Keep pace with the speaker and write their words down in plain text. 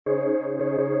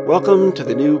Welcome to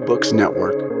the New Books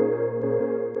Network.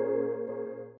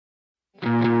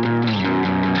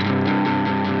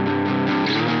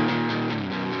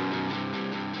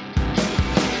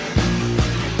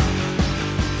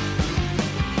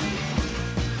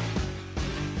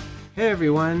 Hey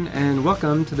everyone, and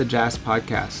welcome to the JAS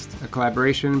Podcast, a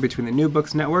collaboration between the New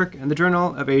Books Network and the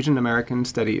Journal of Asian American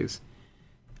Studies.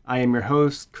 I am your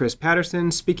host, Chris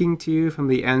Patterson, speaking to you from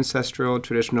the ancestral,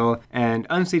 traditional, and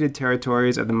unceded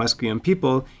territories of the Musqueam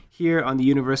people here on the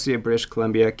University of British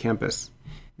Columbia campus.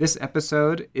 This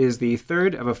episode is the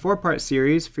third of a four-part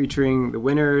series featuring the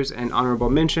winners and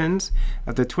honorable mentions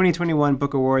of the 2021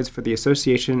 Book Awards for the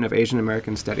Association of Asian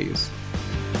American Studies.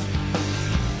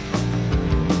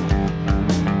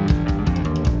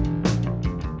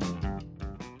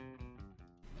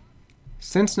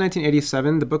 Since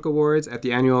 1987, the Book Awards at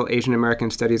the annual Asian American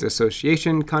Studies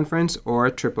Association Conference, or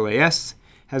AAAS,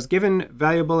 has given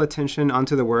valuable attention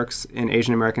onto the works in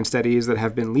Asian American studies that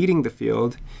have been leading the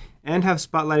field and have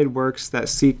spotlighted works that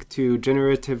seek to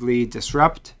generatively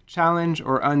disrupt, challenge,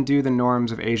 or undo the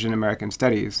norms of Asian American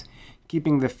studies,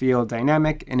 keeping the field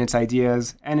dynamic in its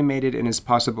ideas, animated in its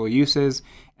possible uses,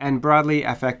 and broadly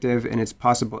effective in its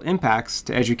possible impacts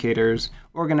to educators,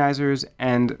 organizers,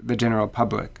 and the general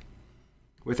public.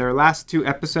 With our last two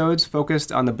episodes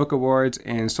focused on the Book Awards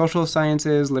in social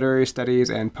sciences, literary studies,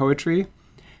 and poetry,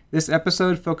 this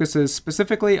episode focuses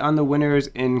specifically on the winners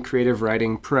in creative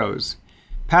writing prose.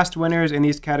 Past winners in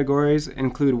these categories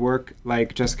include work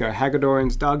like Jessica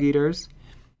Hagedorn's Dog Eaters,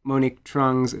 Monique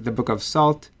Trung's The Book of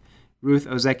Salt, Ruth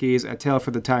Ozeki's A Tale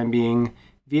for the Time Being,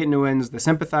 Viet Nguyen's The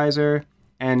Sympathizer,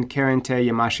 and Karen Tae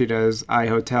Yamashita's I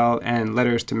Hotel and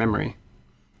Letters to Memory.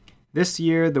 This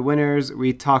year, the winners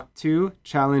we talked to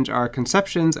challenge our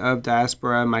conceptions of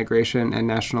diaspora, migration, and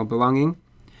national belonging,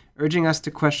 urging us to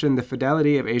question the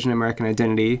fidelity of Asian American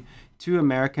identity to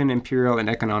American imperial and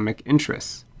economic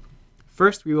interests.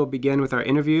 First, we will begin with our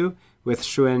interview with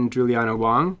Xuan Juliana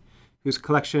Wang, whose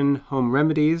collection Home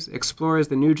Remedies explores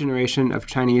the new generation of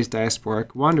Chinese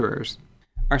diasporic wanderers.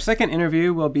 Our second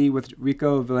interview will be with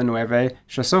Ricco Villanueva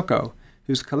Siasoco,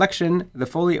 whose collection, The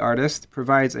Foley Artist,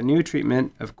 provides a new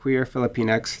treatment of queer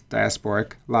Filipinx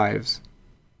diasporic lives.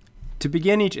 To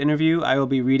begin each interview, I will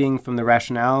be reading from the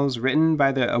rationales written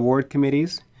by the award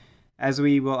committees. As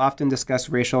we will often discuss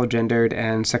racial, gendered,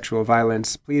 and sexual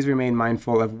violence, please remain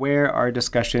mindful of where our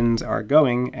discussions are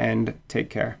going and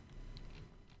take care.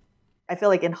 I feel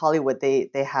like in Hollywood, they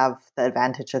have the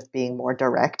advantage of being more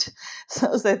direct.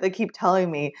 So they keep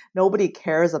telling me nobody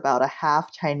cares about a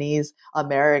half Chinese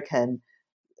American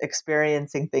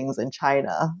experiencing things in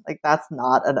China. Like that's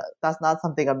not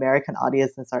something American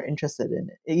audiences are interested in.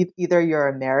 Either you're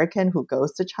American who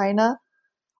goes to China,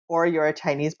 or you're a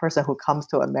Chinese person who comes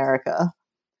to America.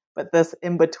 But this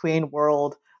in-between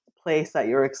world place that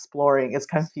you're exploring is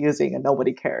confusing and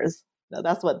nobody cares. Now,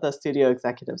 that's what the studio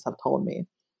executives have told me.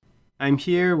 I'm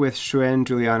here with Xuan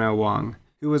Juliana Wang,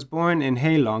 who was born in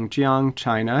Heilongjiang,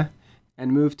 China,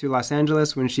 and moved to Los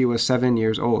Angeles when she was 7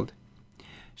 years old.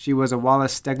 She was a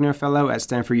Wallace Stegner Fellow at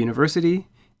Stanford University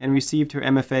and received her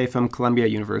MFA from Columbia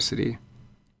University.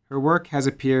 Her work has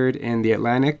appeared in The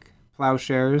Atlantic,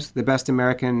 Plowshares, The Best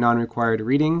American Non-Required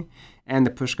Reading, and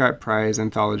the Pushcart Prize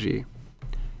Anthology.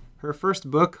 Her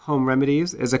first book, Home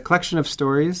Remedies, is a collection of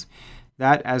stories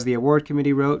that, as the award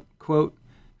committee wrote, quote,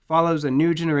 follows a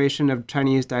new generation of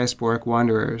Chinese diasporic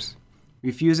wanderers.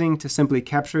 Refusing to simply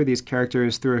capture these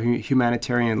characters through a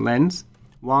humanitarian lens,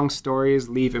 Wang's stories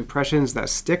leave impressions that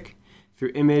stick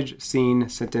through image, scene,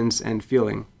 sentence, and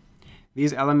feeling.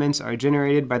 These elements are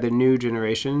generated by the new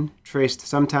generation, traced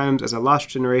sometimes as a lost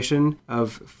generation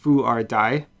of Fu R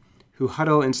Dai, who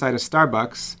huddle inside a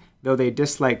Starbucks, though they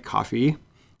dislike coffee,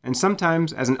 and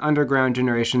sometimes as an underground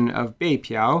generation of Bei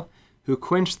Piao, who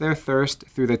quench their thirst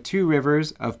through the two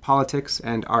rivers of politics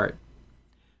and art.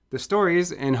 The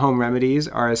stories in Home Remedies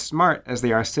are as smart as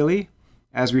they are silly,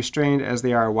 as restrained as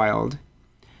they are wild.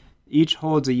 Each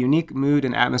holds a unique mood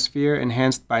and atmosphere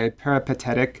enhanced by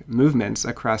peripatetic movements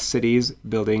across cities,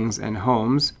 buildings, and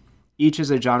homes. Each is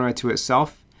a genre to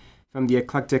itself, from the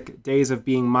eclectic Days of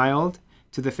Being Mild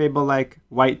to the fable-like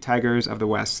White Tigers of the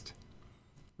West.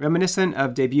 Reminiscent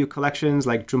of debut collections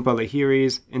like Jhumpa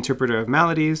Lahiri's Interpreter of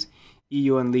Maladies, E.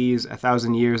 Yuan Lee's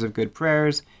 1,000 Years of Good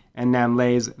Prayers, and Nam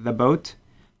Lei's The Boat,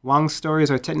 Wang's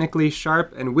stories are technically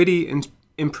sharp and witty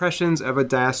impressions of a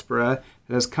diaspora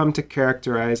that has come to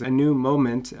characterize a new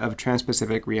moment of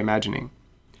trans-Pacific reimagining.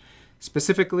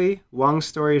 Specifically, Wang's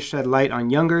stories shed light on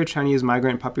younger Chinese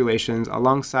migrant populations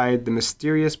alongside the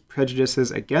mysterious prejudices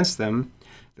against them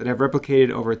that have replicated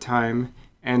over time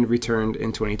and returned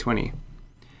in 2020.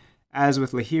 As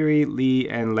with Lahiri, Li,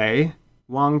 and Lei,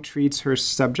 Wang treats her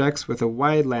subjects with a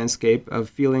wide landscape of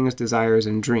feelings, desires,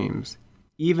 and dreams,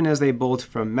 even as they bolt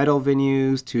from metal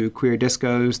venues to queer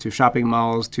discos to shopping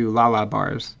malls to lala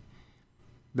bars.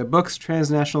 The book's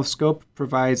transnational scope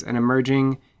provides an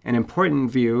emerging and important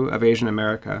view of Asian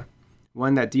America,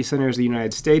 one that decenters the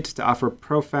United States to offer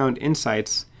profound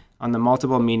insights on the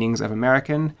multiple meanings of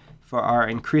American for our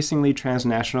increasingly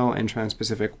transnational and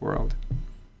transpacific world.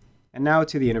 And now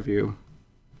to the interview.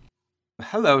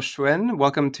 Hello, Xuan.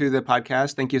 Welcome to the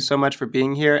podcast. Thank you so much for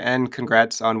being here, and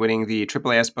congrats on winning the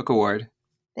AAAS Book Award.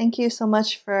 Thank you so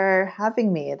much for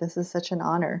having me. This is such an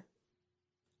honor.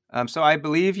 So I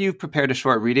believe you've prepared a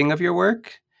short reading of your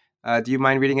work. Do you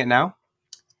mind reading it now?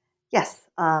 Yes,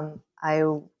 I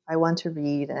want to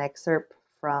read an excerpt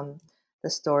from the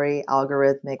story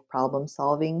Algorithmic Problem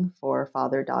Solving for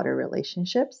Father-Daughter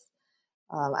Relationships.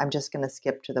 I'm just going to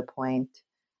skip to the point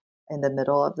in the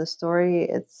middle of the story.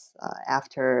 It's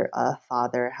after a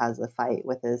father has a fight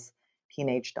with his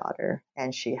teenage daughter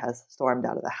and she has stormed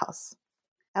out of the house.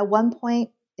 At one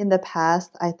point in the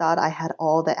past, I thought I had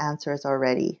all the answers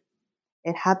already.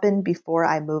 It happened before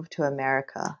I moved to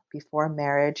America, before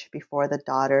marriage, before the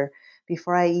daughter,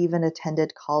 before I even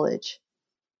attended college.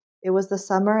 It was the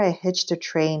summer I hitched a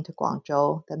train to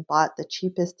Guangzhou, then bought the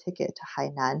cheapest ticket to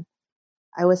Hainan.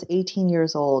 I was 18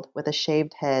 years old with a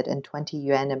shaved head and 20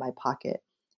 yuan in my pocket,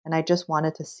 and I just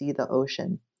wanted to see the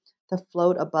ocean, to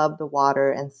float above the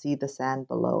water and see the sand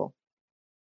below.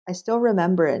 I still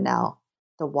remember it now,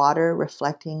 the water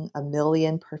reflecting a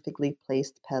million perfectly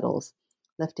placed petals,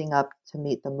 lifting up to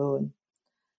meet the moon.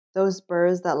 Those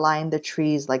birds that lined the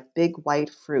trees like big white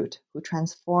fruit, who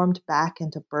transformed back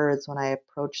into birds when I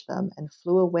approached them and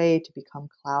flew away to become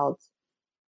clouds.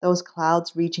 Those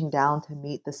clouds reaching down to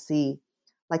meet the sea,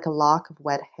 like a lock of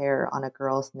wet hair on a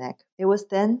girl's neck. It was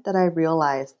then that I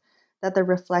realized that the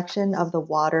reflection of the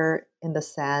water in the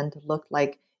sand looked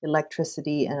like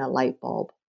electricity in a light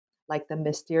bulb, like the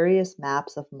mysterious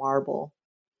maps of marble.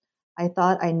 I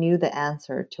thought I knew the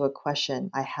answer to a question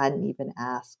I hadn't even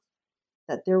asked,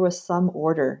 that there was some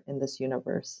order in this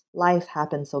universe. Life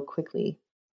happened so quickly.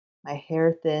 My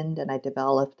hair thinned and I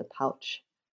developed a pouch.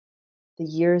 The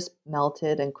years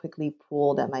melted and quickly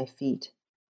pooled at my feet.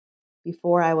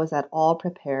 Before I was at all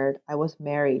prepared, I was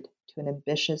married to an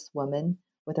ambitious woman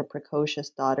with a precocious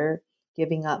daughter,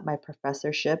 giving up my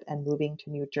professorship and moving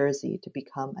to New Jersey to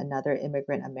become another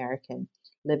immigrant American,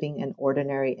 living an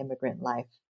ordinary immigrant life.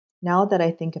 Now that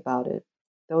I think about it,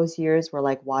 those years were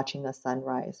like watching a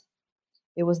sunrise.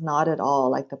 It was not at all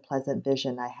like the pleasant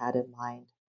vision I had in mind.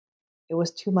 It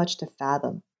was too much to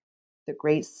fathom. The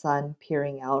great sun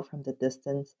peering out from the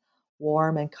distance,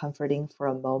 warm and comforting for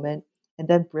a moment, and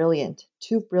then brilliant,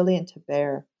 too brilliant to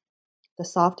bear. The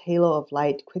soft halo of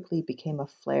light quickly became a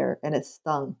flare, and it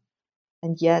stung.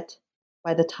 And yet,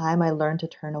 by the time I learned to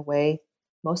turn away,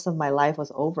 most of my life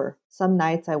was over. Some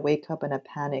nights I wake up in a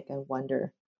panic and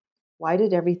wonder, why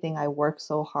did everything I worked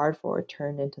so hard for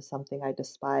turn into something I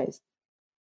despised?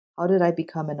 How did I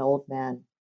become an old man?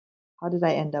 How did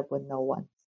I end up with no one?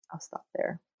 I'll stop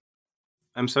there.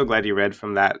 I'm so glad you read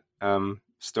from that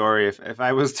story. If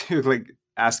I was to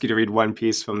ask you to read one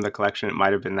piece from the collection, it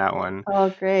might have been that one. Oh,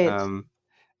 great. And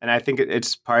I think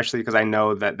it's partially because I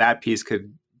know that piece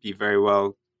could be very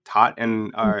well taught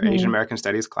in our Asian American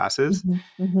Studies classes.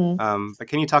 But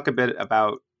can you talk a bit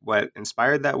about what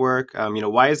inspired that work?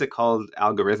 Why is it called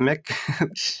algorithmic?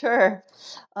 Sure.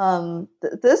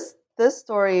 This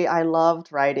story I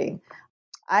loved writing.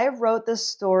 I wrote this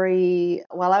story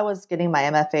while I was getting my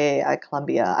MFA at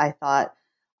Columbia. I thought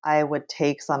I would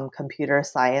take some computer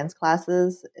science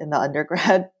classes in the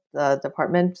undergrad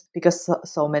department because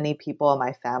so many people in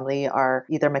my family are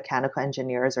either mechanical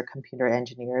engineers or computer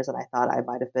engineers. And I thought I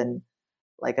might have been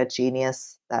like a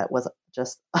genius that was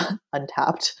just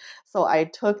untapped. So I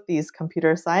took these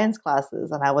computer science classes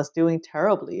and I was doing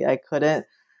terribly. I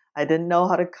didn't know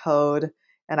how to code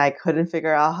and I couldn't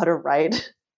figure out how to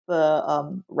write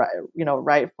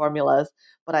write formulas.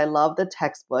 But I love the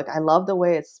textbook. I love the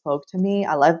way it spoke to me.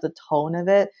 I love the tone of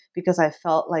it because I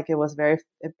felt like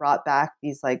it brought back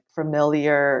these like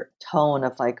familiar tone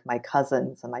of like my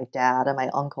cousins and my dad and my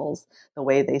uncles, the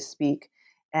way they speak.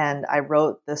 And I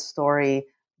wrote this story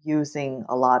using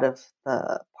a lot of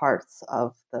the parts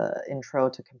of the Intro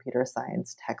to Computer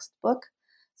Science textbook.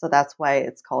 So that's why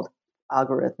it's called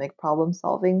algorithmic problem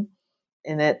solving.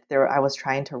 In it, I was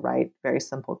trying to write very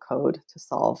simple code to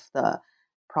solve the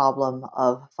problem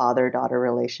of father-daughter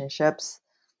relationships.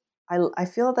 I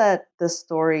feel that this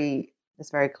story is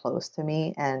very close to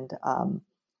me, and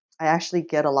I actually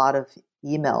get a lot of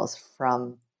emails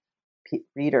from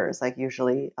readers, like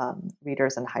usually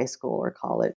readers in high school or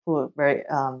college, who very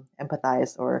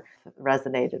empathized or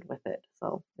resonated with it.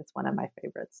 So it's one of my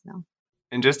favorites now.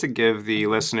 And just to give the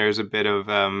listeners a bit of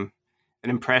an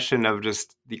impression of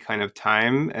just the kind of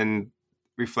time and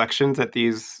reflections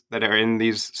that are in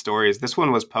these stories, this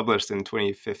one was published in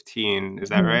 2015. Is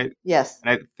that right? Yes.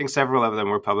 And I think several of them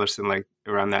were published in like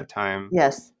around that time.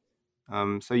 Yes.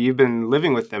 So you've been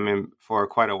living with them for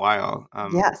quite a while. I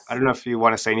Yes. don't know if you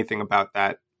want to say anything about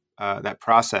that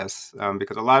process,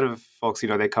 because a lot of folks,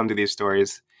 they come to these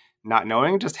stories not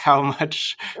knowing just how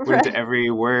much went into Right. every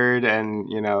word, and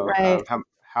Right.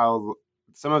 how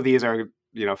some of these are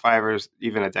 5 or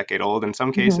even a decade old in some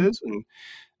Hmm. cases, and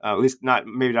at least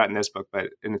maybe not in this book,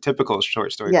 but in a typical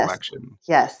short story Yes. collection.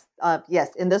 Yes.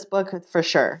 Yes. In this book, for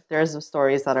sure, there's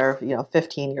stories that are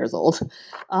 15 years old.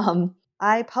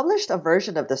 I published a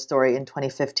version of the story in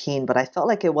 2015, but I felt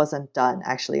like it wasn't done.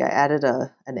 Actually, I added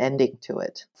an ending to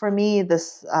it. For me,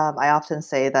 this I often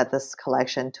say that this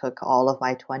collection took all of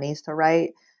my 20s to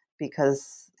write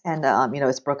because, and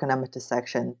it's broken up into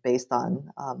sections based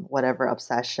on whatever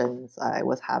obsessions I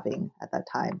was having at that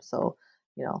time. So,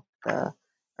 the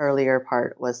earlier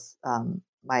part was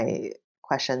my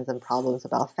questions and problems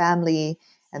about family,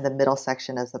 and the middle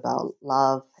section is about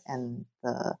love, and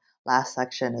the last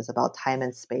section is about time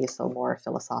and space, so more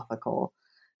philosophical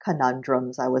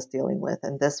conundrums I was dealing with.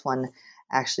 And this one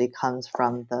actually comes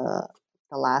from the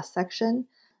last section.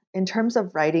 In terms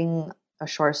of writing a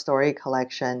short story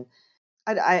collection,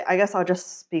 I guess I'll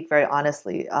just speak very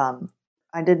honestly.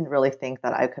 I didn't really think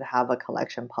that I could have a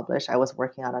collection published. I was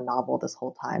working on a novel this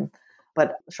whole time.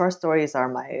 But short stories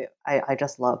are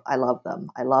I love them.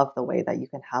 I love the way that you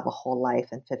can have a whole life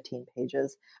in 15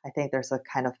 pages. I think there's a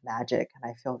kind of magic, and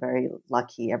I feel very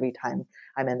lucky every time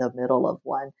I'm in the middle of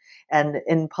one. And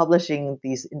in publishing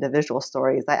these individual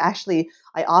stories, I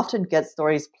often get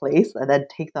stories placed and then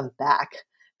take them back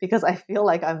because I feel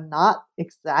like I'm not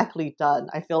exactly done.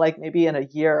 I feel like maybe in a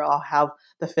year I'll have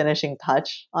the finishing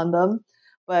touch on them.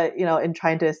 But in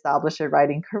trying to establish a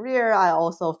writing career, I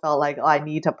also felt like, oh, I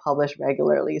need to publish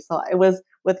regularly. So it was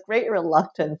with great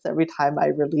reluctance every time I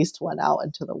released one out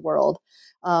into the world.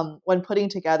 When putting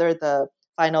together the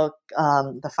final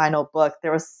book,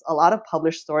 there was a lot of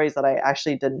published stories that I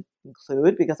actually didn't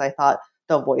include because I thought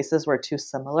the voices were too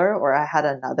similar, or I had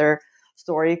another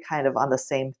story kind of on the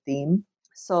same theme.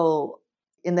 So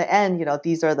in the end,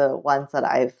 these are the ones that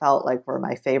I felt like were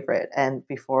my favorite. And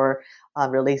before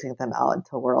releasing them out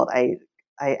into the world, I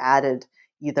added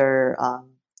either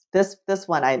this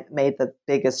one I made the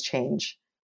biggest change,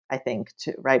 I think,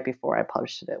 to right before I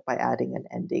published it by adding an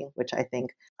ending, which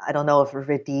I don't know if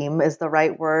redeem is the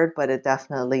right word, but it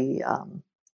definitely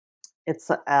it's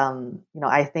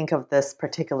I think of this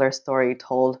particular story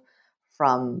told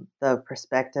from the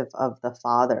perspective of the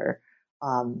father,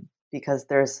 because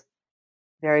there's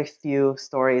very few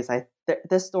stories.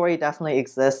 This story definitely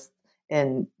exists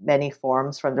in many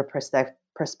forms from the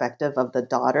perspective of the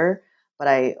daughter, but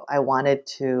I wanted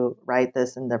to write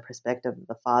this in the perspective of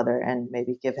the father and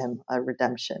maybe give him a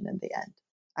redemption in the end.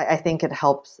 I think it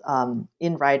helps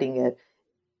in writing it.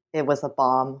 It was a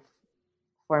balm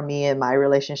for me in my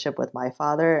relationship with my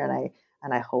father,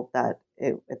 and I hope that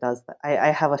it does that.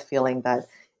 I have a feeling that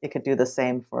it could do the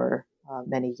same for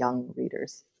many young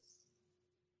readers.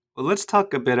 Well, let's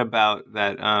talk a bit about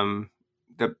that.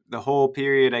 The whole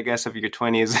period, I guess, of your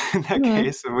 20s in that Mhm.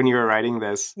 case, of when you were writing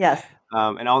this, Yes.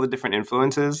 and all the different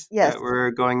influences that Yes.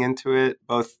 were going into it,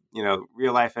 both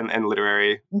real life and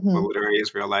literary. Well, Hmm. literary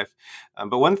is real life.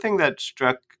 But one thing that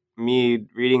struck me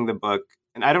reading the book,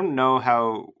 and I don't know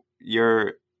how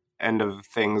your end of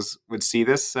things would see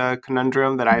this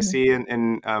conundrum that I Hmm. see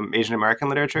in Asian American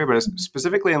literature, but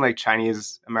specifically in like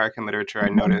Chinese American literature, I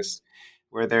Hmm. notice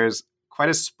where there's quite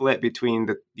a split between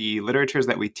the literatures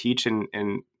that we teach in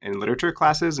literature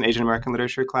classes and Asian American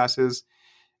literature classes,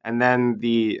 and then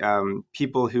the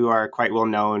people who are quite well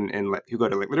known and who go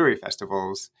to like literary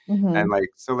festivals, and Hmm. like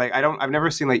so like I've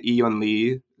never seen like Yun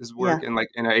Lee's work Yeah.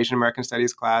 in an Asian American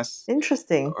studies class,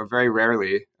 Interesting. or very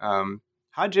rarely.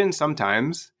 Hajin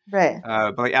sometimes, Right.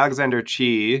 but like Alexander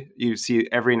Chi you see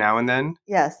every now and then.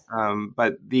 Yes.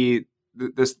 But the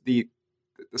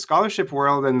scholarship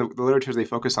world and the literatures they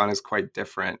focus on is quite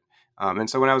different. And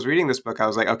so when I was reading this book, I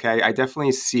was like, okay, I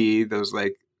definitely see those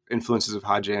like influences of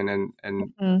Hajin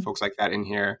and Hmm. folks like that in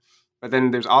here. But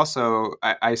then there's also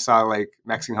I saw like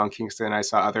Maxine Hong Kingston. I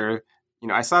saw other,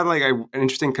 I saw like an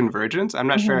interesting convergence. I'm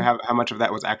not sure Hmm. how much of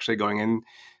that was actually going in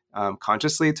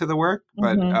consciously to the work,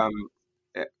 but Hmm.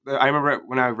 I remember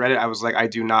when I read it, I was like, I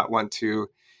do not want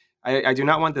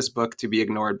this book to be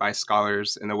ignored by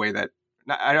scholars in the way that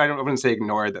I wouldn't say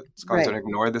ignore that scholars don't Right.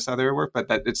 ignore this other work, but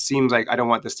that it seems like I don't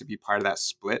want this to be part of that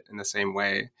split in the same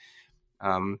way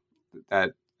um,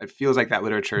 that it feels like that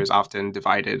literature is often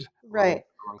divided Right.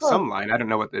 along Oh, some line. I don't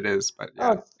know what it is, but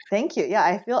yeah. oh, thank you. Yeah,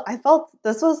 I felt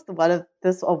this was one of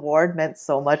this award meant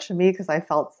so much to me because I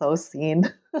felt so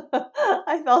seen.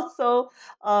 I felt so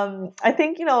I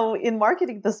think, in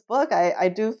marketing this book, I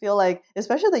do feel like,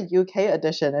 especially the UK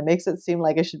edition, it makes it seem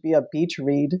like it should be a beach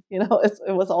read.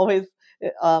 It was always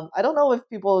I don't know if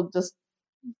people just,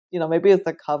 maybe it's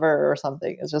the cover or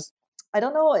something. It's just I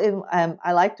don't know if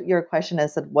I liked your question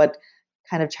as to what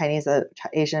kind of Chinese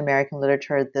Asian American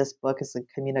literature this book is in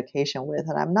communication with,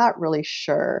 and I'm not really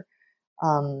sure.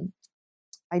 Um,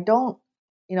 I don't,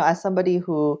 as somebody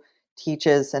who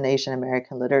teaches an Asian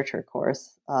American literature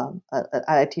course,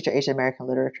 I teach an Asian American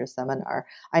literature seminar.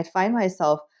 I find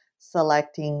myself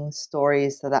selecting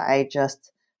stories that I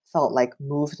just felt like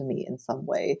moved me in some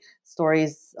way,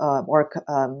 stories or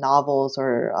novels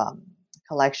or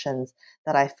collections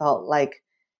that I felt like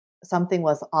something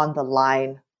was on the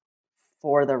line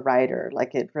for the writer,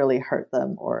 like it really hurt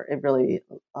them or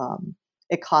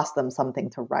it cost them something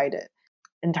to write it.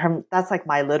 That's like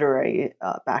my literary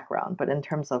background, but in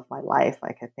terms of my life,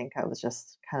 like I think I was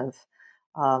just kind of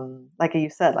like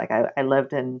you said, like I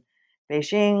lived in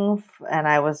Beijing and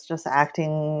I was just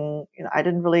acting. I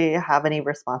didn't really have any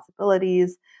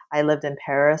responsibilities. I lived in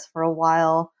Paris for a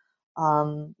while,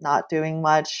 not doing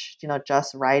much,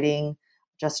 just writing,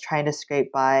 just trying to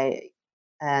scrape by,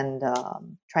 and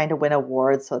trying to win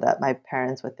awards so that my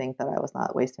parents would think that I was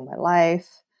not wasting my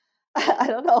life. I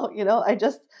don't know, I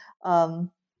just um,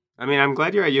 I mean, I'm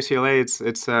glad you're at UCLA.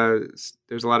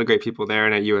 There's a lot of great people there,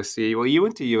 and at USC. Well, you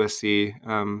went to USC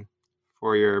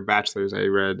for your bachelor's, I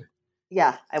read.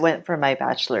 yeah, I went for my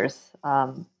bachelor's,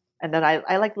 and then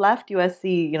I like left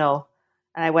USC, and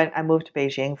I moved to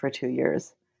Beijing for 2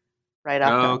 years right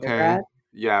after Oh, okay. undergrad.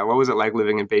 Yeah. What was it like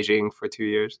living in Beijing for 2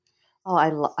 years? Oh,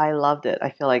 I loved it. I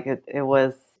feel like it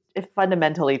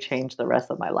fundamentally changed the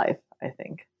rest of my life, I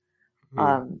think.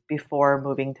 Hmm. Before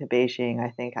moving to Beijing,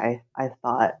 I think I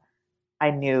thought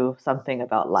I knew something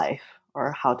about life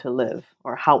or how to live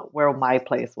or how where my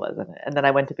place was in it. And then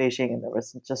I went to Beijing and there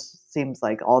was just seems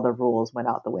like all the rules went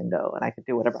out the window and I could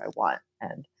do whatever I want.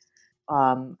 And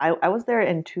I was there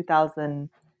in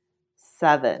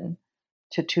 2007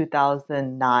 to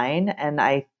 2009, and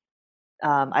I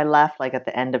left like at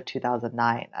the end of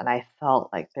 2009, and I felt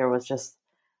like there was just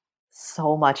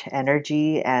so much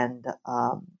energy, and it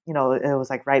was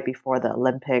like right before the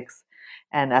Olympics,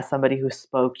 and as somebody who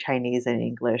spoke Chinese and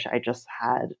English, I just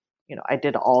had, I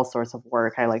did all sorts of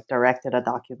work. I like directed a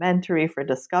documentary for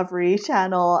Discovery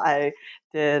Channel. I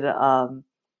did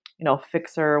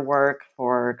fixer work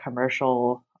for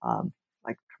commercial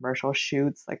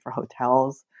shoots, like for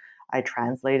hotels. I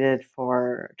translated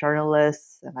for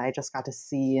journalists, and I just got to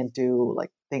see and do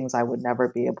like things I would never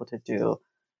be able to do,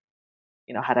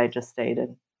 had I just stayed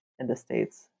in the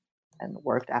States and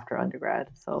worked after undergrad.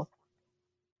 So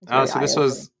it's Oh, very so this eye-opening.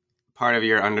 was part of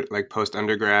your post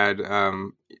undergrad.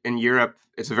 In Europe,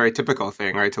 it's a very typical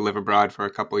thing, right, to live abroad for a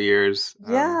couple years.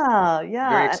 Yeah, Very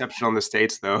yeah. exceptional in the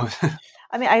States, though.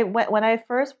 I mean, I went when I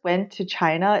first went to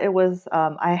China. It was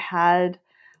I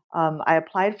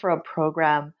applied for a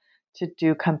program to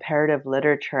do comparative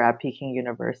literature at Peking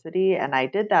University, and I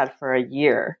did that for a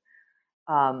year.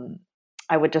 Um,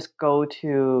 I would just go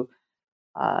to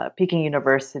Peking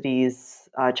University's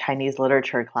Chinese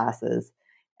literature classes,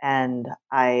 and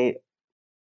I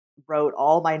wrote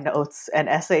all my notes and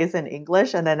essays in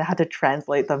English, and then I had to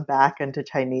translate them back into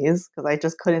Chinese because I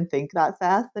just couldn't think that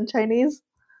fast in Chinese.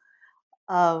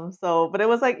 But it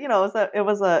was like, it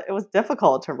was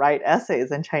difficult to write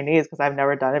essays in Chinese because I've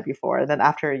never done it before. And then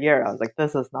after a year, I was like,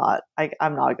 this is not,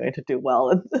 I'm not going to do well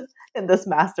in this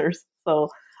master's. So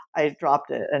I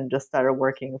dropped it and just started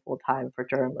working full time for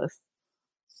journalists.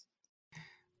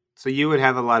 So you would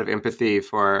have a lot of empathy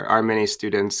for our many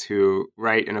students who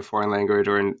write in a foreign language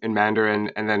or in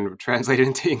Mandarin and then translate it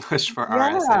into English for our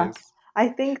Yeah, essays. I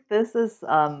think this is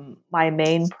my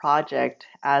main project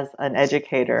as an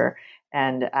educator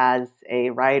and as a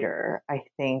writer. I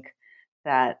think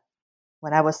that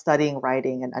when I was studying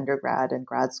writing in undergrad and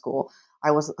grad school, I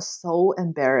was so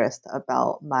embarrassed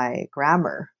about my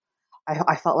grammar.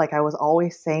 I felt like I was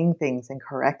always saying things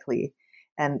incorrectly,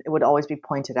 and it would always be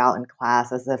pointed out in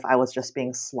class as if I was just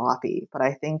being sloppy. But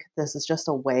I think this is just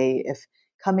a way, if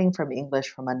coming from English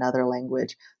from another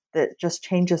language, that just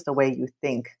changes the way you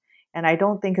think. And I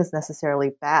don't think it's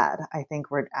necessarily bad. I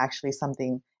think we're actually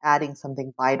adding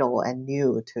something vital and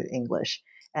new to English.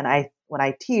 And when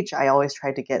I teach, I always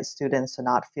try to get students to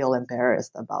not feel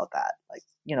embarrassed about that. Like,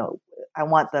 I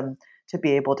want them to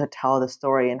be able to tell the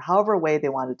story in however way they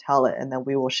want to tell it, and then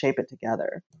we will shape it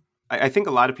together. I think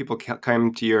a lot of people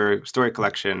come to your story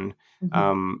collection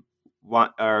Hmm.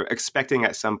 are expecting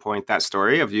at some point that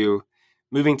story of you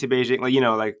moving to Beijing. Like,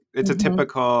 like it's a Hmm.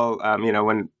 typical,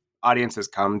 when audiences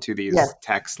come to Yes, these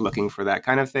texts looking for that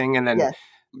kind of thing. And then yes,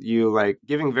 you like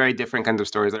giving very different kinds of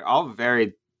stories. They're all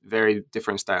very, very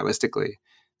different stylistically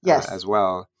yes. as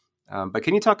well. But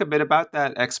can you talk a bit about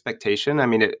that expectation? I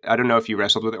mean, I don't know if you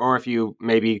wrestled with it or if you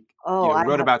maybe, Oh, I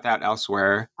wrote have. about that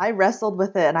elsewhere. I wrestled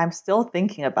with it, and I'm still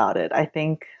thinking about it. I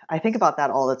think about that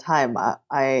all the time.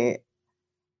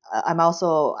 I'm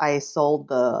also I sold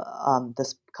the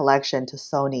this collection to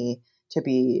Sony to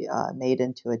be made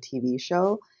into a TV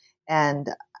show, and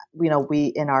we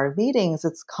in our meetings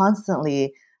it's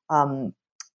constantly um,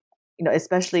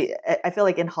 especially I feel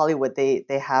like in Hollywood they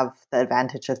have the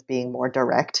advantage of being more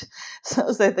direct.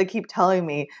 So they keep telling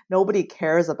me nobody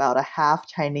cares about a half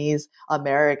Chinese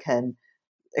American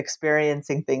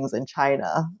experiencing things in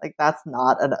China. Like that's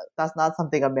not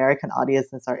something American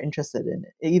audiences are interested in.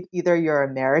 Either you're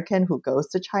American who goes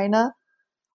to China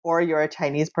or you're a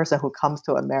Chinese person who comes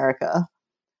to America.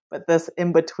 But this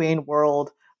in between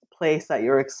world place that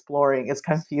you're exploring is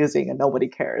confusing and nobody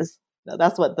cares. Now,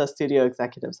 that's what the studio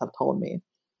executives have told me.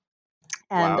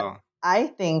 And Wow. I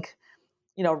think,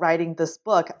 writing this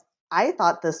book, I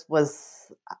thought this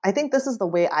was, I think this is the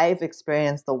way I've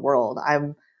experienced the world. I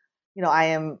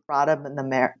am brought up in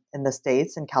in the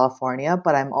States in California,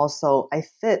 but I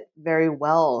fit very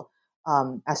well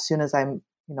as soon as I'm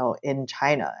in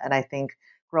China. And I think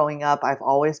growing up, I've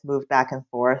always moved back and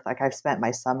forth. Like I've spent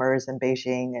my summers in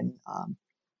Beijing and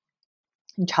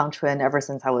in Changchun ever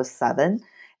since I was 7.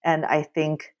 And I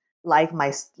think like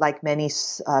many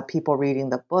people reading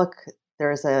the book,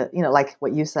 there's a like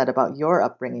what you said about your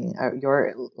upbringing or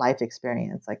your life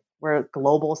experience. Like we're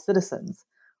global citizens.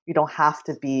 You don't have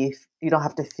to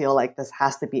feel like this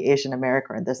has to be Asian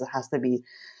American or this has to be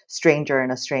stranger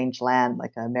in a strange land,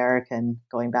 like an American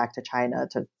going back to China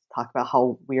to talk about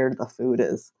how weird the food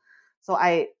is. So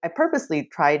I purposely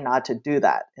tried not to do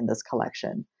that in this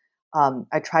collection.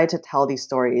 I try to tell these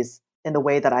stories in the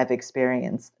way that I've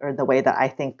experienced or the way that I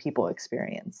think people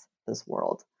experience this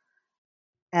world.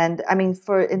 And I mean,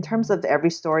 for in terms of every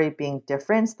story being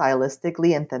different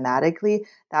stylistically and thematically,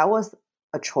 that was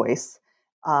a choice.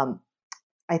 Um,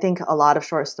 I think a lot of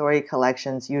short story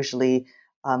collections usually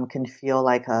can feel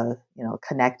like a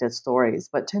connected stories,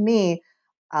 but to me,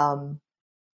 um,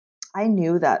 I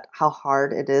knew that how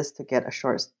hard it is to get a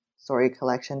short story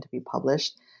collection to be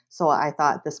published. So I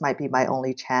thought this might be my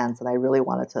only chance, and I really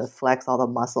wanted to flex all the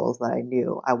muscles that I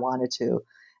knew. I wanted to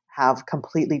have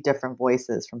completely different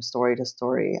voices from story to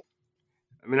story.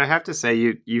 I mean, I have to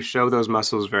say, you show those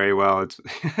muscles very well. It's,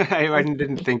 I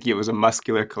didn't think it was a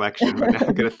muscular collection, but now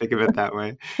I'm going to think of it that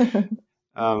way.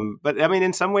 But I mean,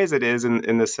 in some ways, it is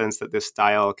in the sense that this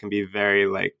style can be very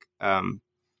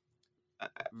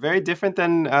very different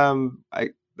than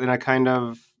a kind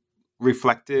of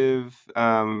reflective,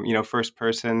 first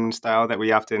person style that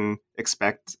we often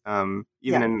expect, even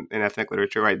Yeah, in ethnic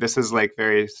literature. Right, this is like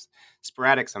very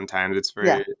sporadic. Sometimes it's yeah,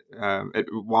 very it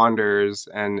wanders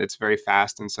and it's very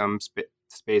fast in some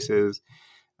spaces.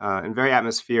 And very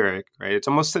atmospheric, right? It's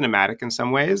almost cinematic in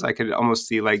some ways. I could almost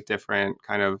see like different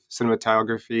kind of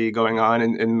cinematography going on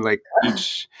in like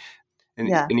each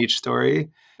yeah. in each story,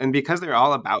 and because they're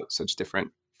all about such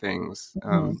different things.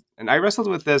 Hmm. And I wrestled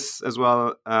with this as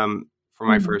well for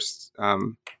Hmm.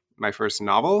 my first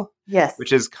novel, Yes,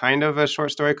 which is kind of a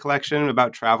short story collection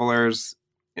about travelers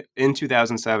in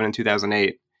 2007 and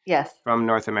 2008 yes, from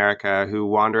North America who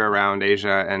wander around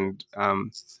Asia and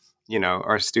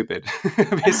are stupid.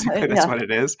 Basically, that's yeah. what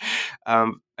it is.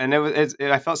 And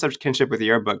I felt such kinship with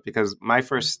your book because my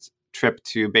first trip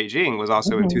to Beijing was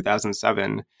also in Hmm.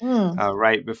 2007, Mm,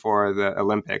 right before the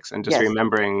Olympics, and just yes,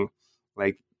 remembering,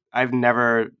 like, I've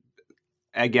never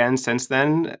again since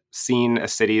then seen a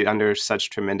city under such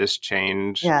tremendous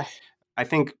change. yes, I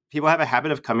think people have a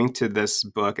habit of coming to this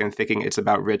book and thinking it's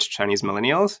about rich Chinese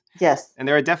millennials, yes. and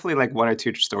there are definitely like one or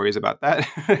two stories about that.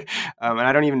 And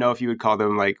I don't even know if you would call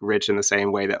them like rich in the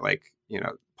same way that like,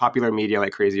 popular media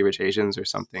like Crazy Rich Asians or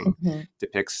something Hmm.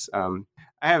 depicts. I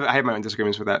have my own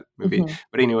disagreements with that movie, Hmm.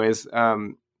 but anyways,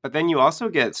 but then you also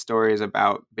get stories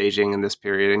about Beijing in this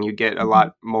period, and you get a Hmm.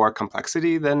 lot more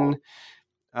complexity than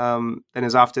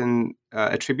is often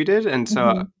attributed. And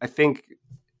so Hmm. I think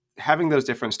having those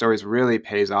different stories really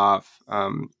pays off.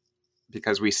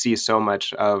 Because we see so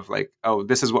much of like, oh,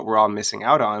 this is what we're all missing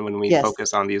out on when we Yes,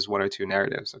 focus on these one or two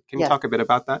narratives. So can you yes. talk a bit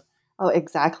about that? Oh,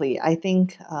 exactly. I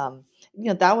think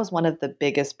that was one of the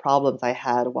biggest problems I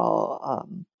had while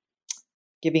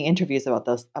giving interviews about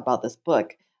this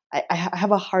book, I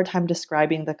have a hard time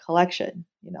describing the collection.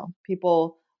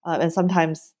 People and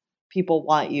sometimes people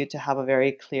want you to have a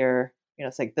very clear,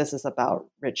 it's like this is about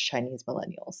rich Chinese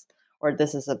millennials, or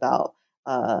this is about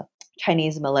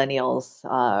Chinese millennials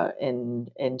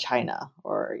in China,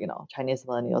 or Chinese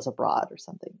millennials abroad or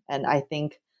something. And I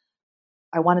think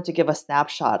I wanted to give a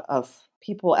snapshot of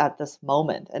people at this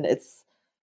moment, and it's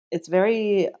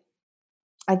very.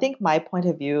 I think my point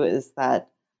of view is that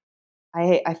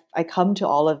I come to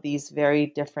all of these very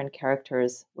different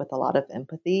characters with a lot of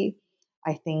empathy.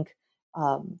 I think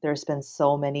there's been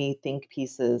so many think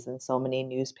pieces and so many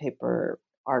newspaper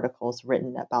articles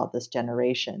written about this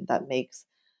generation that makes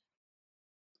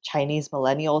Chinese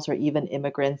millennials or even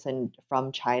immigrants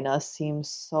from China seem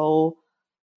so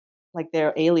like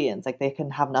they're aliens, like they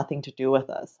can have nothing to do with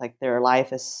us. Like their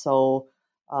life is so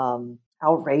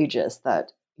outrageous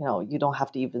that you don't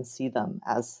have to even see them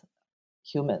as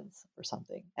humans or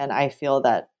something. And I feel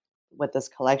that with this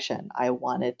collection,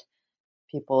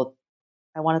 people,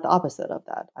 I wanted the opposite of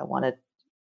that. I wanted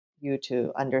you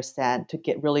to understand, to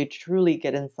get really truly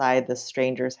get inside the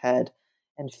stranger's head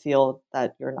and feel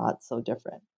that you're not so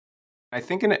different. I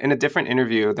think in a different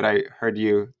interview that I heard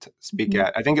you speak Hmm.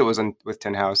 at, I think it was with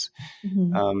Tin House,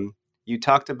 Hmm. you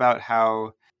talked about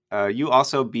how you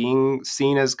also being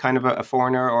seen as kind of a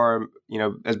foreigner, or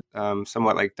as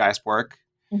somewhat like diasporic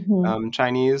Hmm.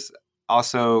 Chinese,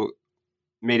 also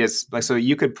made it like so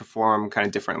you could perform kind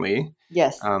of differently,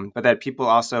 Yes. but that people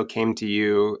also came to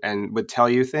you and would tell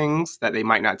you things that they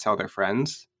might not tell their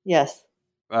friends, Yes.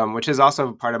 which is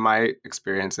also part of my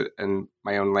experience and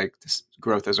my own like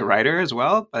growth as a writer as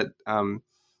well. But can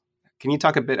you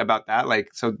talk a bit about that? Like,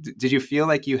 so did you feel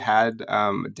like you had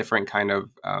a different kind of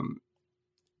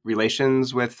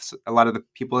relations with a lot of the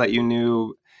people that you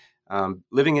knew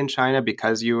living in China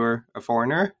because you were a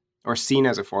foreigner, or seen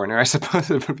as a foreigner? I suppose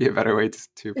it would be a better way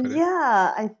to put it.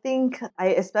 Yeah, I think I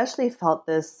especially felt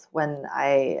this when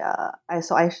I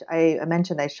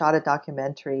mentioned I shot a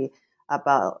documentary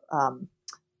about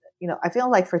I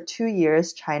feel like for 2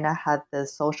 years China had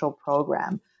this social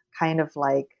program, kind of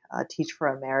like Teach for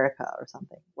America or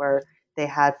something, where they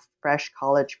had fresh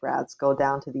college grads go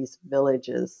down to these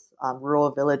villages,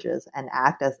 rural villages, and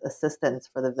act as assistants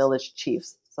for the village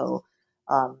chiefs. So,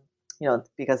 um,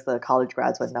 because the college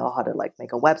grads would know how to like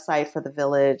make a website for the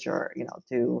village, or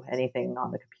do anything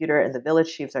on the computer, and the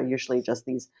village chiefs are usually just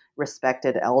these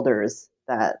respected elders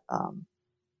that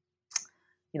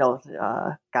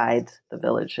guide the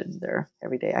village in their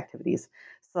everyday activities.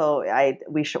 So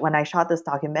when I shot this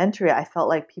documentary, I felt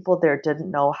like people there didn't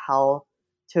know how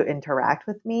to interact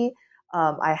with me.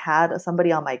 I had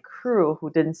somebody on my crew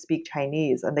who didn't speak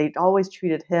Chinese, and they always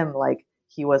treated him like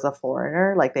he was a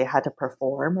foreigner, like they had to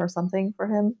perform or something for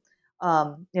him.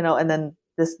 And then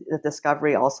the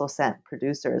Discovery also sent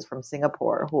producers from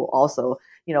Singapore who also,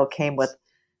 came with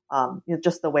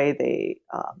just the way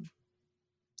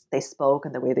they spoke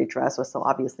and the way they dressed was so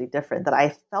obviously different that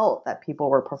I felt that people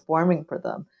were performing for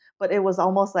them. But it was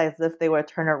almost as if they would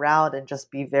turn around and just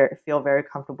feel very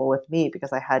comfortable with me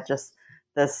because I had just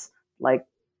this like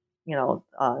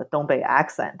Dongbei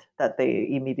accent that they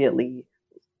immediately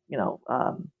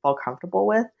felt comfortable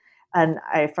with, and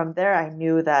I from there I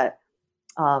knew that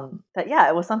yeah,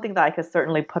 it was something that I could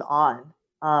certainly put on,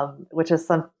 which is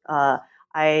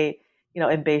I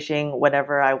in Beijing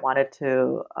whenever I wanted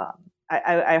to.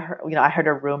 I heard, I heard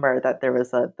a rumor that there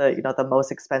was the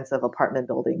most expensive apartment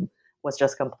building was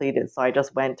just completed, so I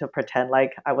just went to pretend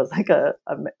like I was like a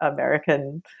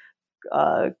American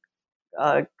uh,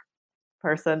 uh,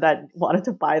 person that wanted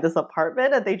to buy this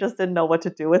apartment, and they just didn't know what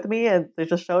to do with me, and they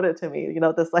just showed it to me.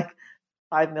 This like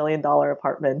 $5 million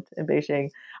apartment in Beijing.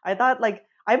 I thought like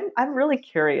I'm really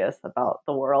curious about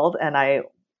the world, and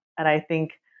I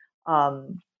think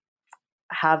um,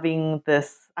 having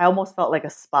this, I almost felt like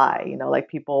a spy. Like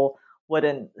people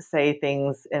wouldn't say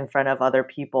things in front of other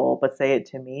people, but say it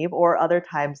to me. Or other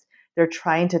times they're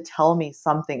trying to tell me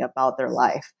something about their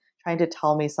life, trying to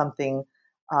tell me something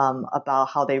about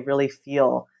how they really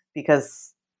feel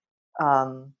because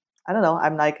I don't know.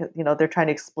 I'm like, they're trying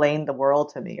to explain the world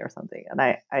to me or something, and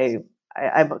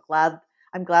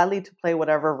I'm gladly to play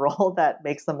whatever role that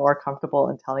makes them more comfortable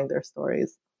in telling their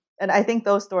stories. And I think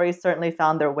those stories certainly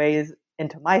found their ways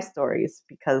into my stories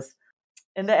because,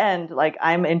 in the end, like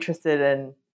I'm interested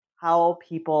in how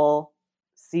people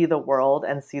see the world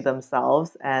and see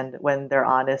themselves, and when they're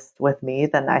honest with me,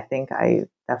 then I think I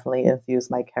definitely infuse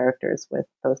my characters with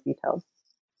those details.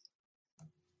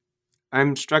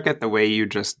 I'm struck at the way you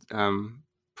just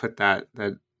put that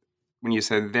when you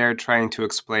said they're trying to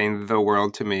explain the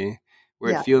world to me,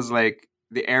 where it Yeah. feels like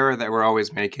the error that we're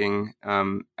always making,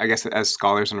 I guess, as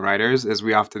scholars and writers, is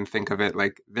we often think of it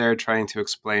like they're trying to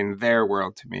explain their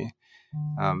world to me,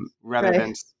 rather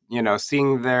than, Right.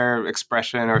 seeing their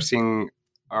expression or seeing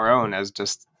our own as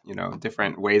just,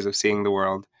 different ways of seeing the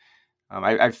world.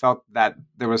 I felt that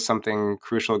there was something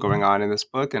crucial going on in this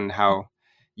book, and how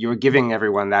you were giving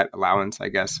everyone that allowance, I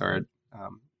guess, or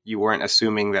you weren't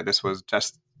assuming that this was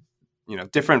just,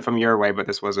 different from your way, but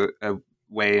this was a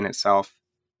way in itself.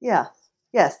 Yeah.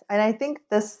 Yes. And I think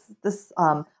this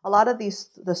a lot of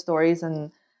the stories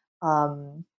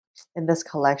um in this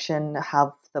collection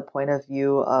have the point of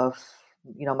view of,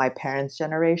 my parents'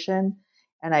 generation.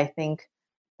 And I think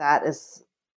that is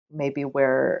maybe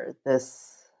where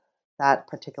this that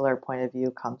particular point of view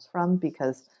comes from,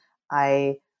 because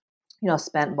I,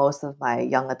 spent most of my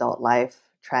young adult life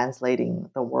translating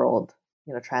the world,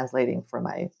 translating for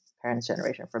my parents'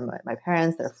 generation, from my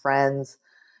parents, their friends,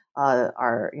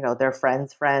 are, their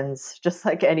friends, just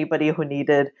like anybody who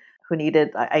needed.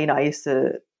 I used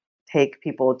to take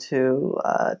people to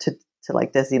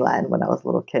like Disneyland when I was a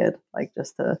little kid, like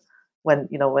just to, when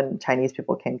Chinese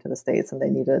people came to the States and they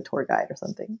needed a tour guide or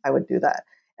something, I would do that.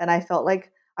 And I felt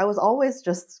like I was always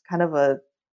just kind of a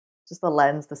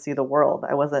lens to see the world.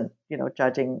 I wasn't,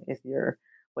 judging if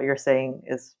what you're saying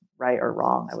is right or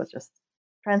wrong. I was just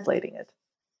translating it.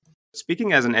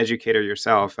 Speaking as an educator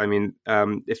yourself, I mean,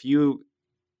 if you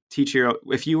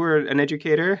were an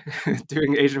educator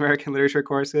doing Asian American literature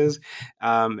courses,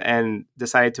 and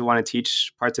decided to want to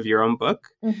teach parts of your own book,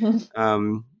 Hmm.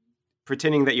 um,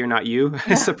 pretending that you're not you,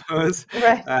 I suppose,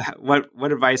 Right.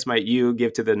 what advice might you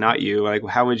give to the not you? Like,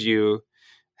 how do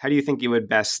you think you would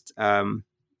best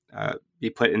be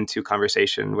put into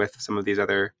conversation with some of these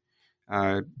other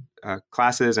uh,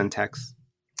 classes and texts?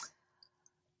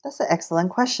 That's an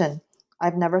excellent question.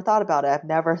 I've never thought about it. I've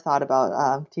never thought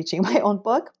about teaching my own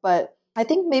book, but I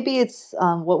think maybe it's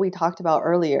what we talked about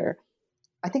earlier.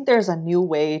 I think there's a new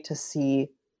way to see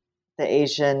the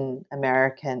Asian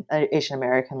American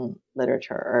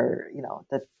literature, or,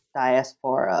 the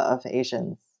diaspora of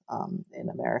Asians in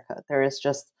America.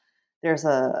 There's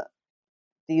a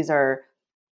these are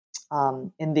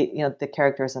in the the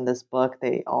characters in this book.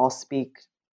 They all speak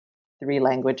three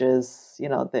languages.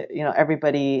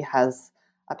 Everybody has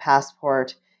a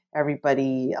passport.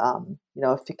 Everybody,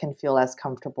 if you can feel as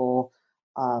comfortable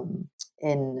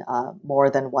in more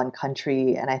than one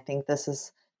country. And I think this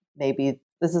is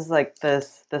like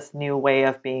this new way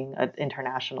of being an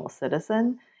international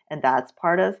citizen, and that's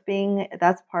part of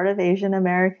Asian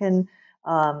American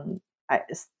um, I-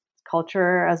 s-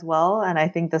 culture as well. And I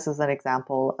think this is an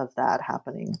example of that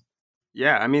happening.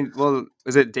 Yeah, I mean, well,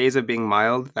 is it Days of Being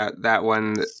Mild, that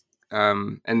one,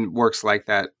 and works like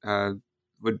that,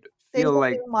 would Days feel of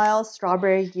like, Being Mild,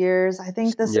 Strawberry Years. I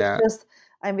think this is yeah, just.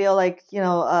 I feel like,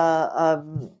 a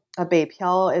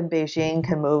Beipiao in Beijing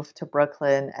can move to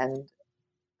Brooklyn and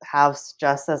have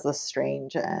just as a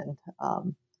strange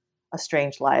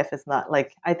life. It's not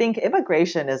like, I think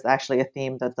immigration is actually a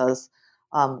theme that does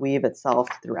weave itself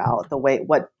throughout the way,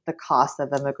 what the cost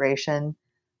of immigration,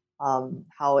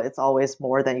 how it's always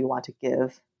more than you want to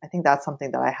give. I think that's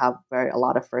something that I have a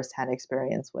lot of firsthand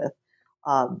experience with,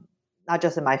 um, not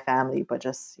just in my family, but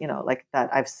just, like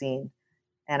that I've seen.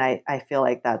 And I feel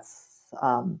like that's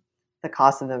the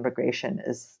cost of immigration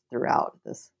is throughout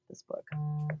this book.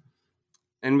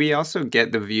 and we also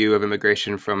get the view of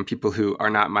immigration from people who are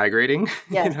not migrating,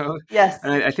 Yes, yes.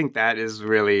 and I think that is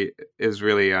really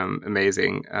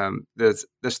amazing. The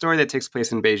story that takes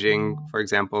place in Beijing, for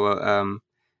example,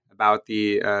 about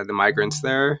the migrants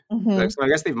there. Hmm. Like, so I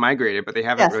guess they've migrated, but they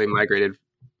haven't Yes. really migrated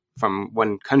from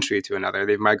one country to another.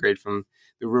 They've migrated from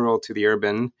the rural to the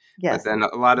urban, but Yes. then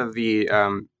a lot of the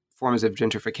forms of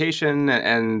gentrification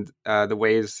and the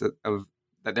ways of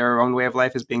that their own way of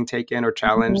life is being taken or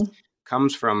challenged Hmm.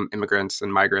 comes from immigrants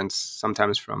and migrants,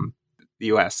 sometimes from the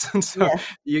U.S. And so Yes.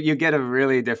 you get a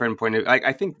really different point of, like,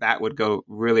 I think that would go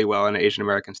really well in an Asian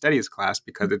American studies class,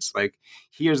 because it's like,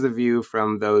 here's the view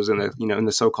from those in the in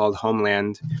the so-called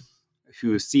homeland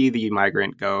who see the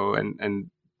migrant go, and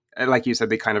like you said,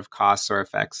 the kind of costs or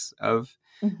effects of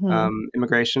Hmm.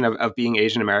 immigration, of being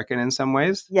Asian American in some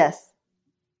ways. Yes.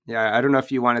 Yeah, I don't know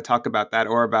if you want to talk about that,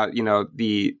 or about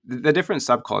the different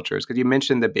subcultures, because you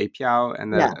mentioned the Beipiao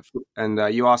Yeah.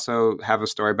 and you also have a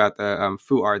story about the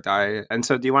Fu Ar Dai. And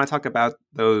so, do you want to talk about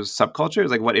those subcultures?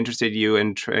 Like, what interested you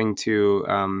in trying to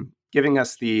giving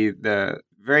us the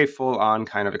very full on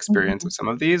kind of experience Hmm. of some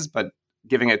of these, but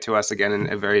giving it to us again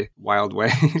in a very wild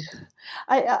way?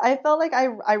 I felt like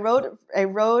I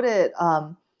wrote it.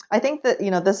 I think that,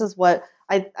 this is what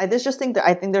I just think that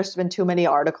I think there's been too many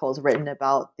articles written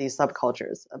about these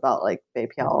subcultures, about like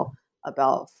Beipiao,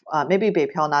 about maybe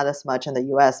Beipiao not as much in the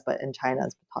U.S., but in China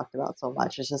it's been talked about so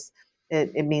much. It's just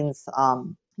it means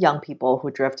young people who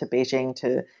drift to Beijing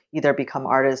to either become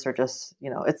artists or just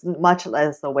it's much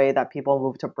less the way that people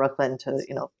move to Brooklyn to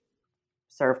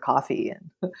serve coffee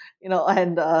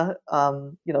and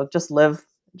just live,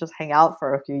 just hang out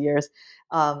for a few years.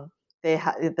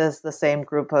 There's the same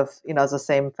group of it's the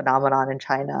same phenomenon in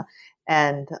China,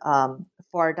 and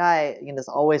for Dai, is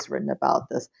always written about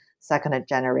this second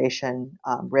generation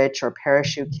rich or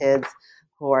parachute kids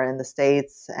who are in the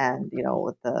States, and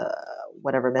with the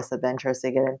whatever misadventures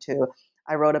they get into.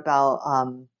 I wrote about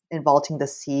in Vaulting the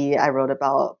Sea. I wrote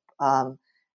about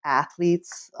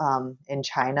athletes in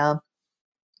China,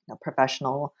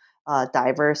 professional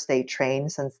divers. They train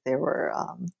since they're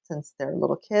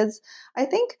little kids. I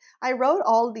think I wrote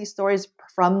all of these stories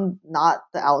from not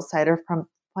the outsider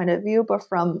point of view, but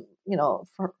from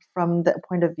from the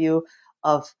point of view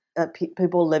of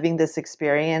people living this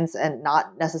experience and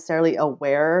not necessarily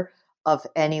aware of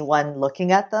anyone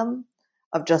looking at them,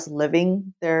 of just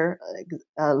living their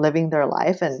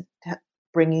life and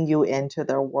bringing you into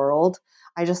their world.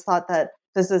 I just thought that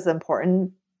this is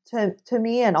important to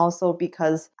me, and also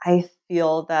because I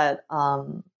feel that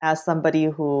as somebody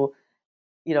who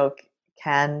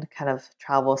can kind of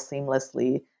travel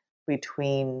seamlessly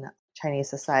between Chinese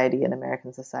society and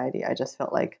American society, I just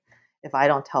felt like if I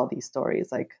don't tell these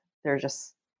stories, like they're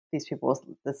just these people,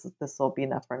 this will be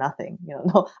enough for nothing.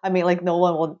 No, I mean, like no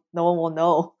one will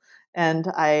know, and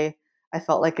I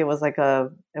felt like it was like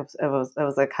it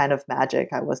was a kind of magic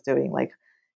I was doing, like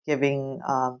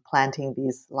planting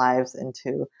these lives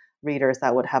into readers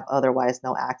that would have otherwise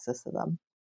no access to them.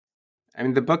 I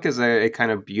mean, the book is a kind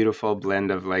of beautiful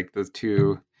blend of like the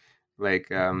two,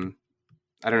 like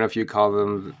I don't know if you call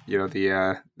them,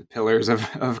 the pillars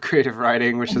of creative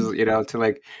writing, which is to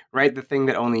like write the thing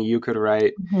that only you could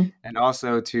write, and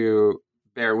also to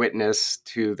bear witness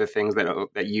to the things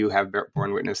that you have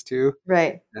borne witness to.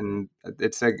 Right. And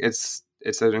it's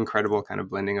an incredible kind of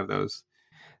blending of those.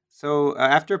 So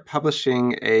after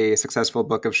publishing a successful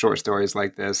book of short stories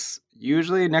like this,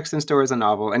 usually next in store is a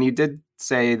novel. And you did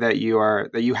say that you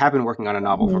have been working on a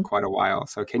novel for quite a while.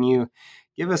 So can you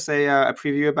give us a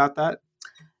preview about that?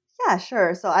 Yeah,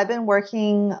 sure. So I've been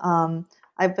working on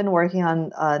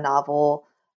a novel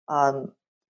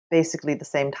basically the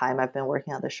same time I've been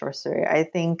working on the short story. I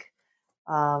think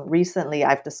recently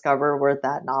I've discovered where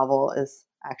that novel is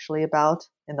actually about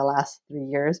in the last 3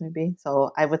 years, maybe.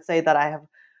 So I would say that I have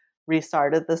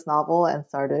restarted this novel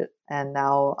and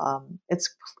now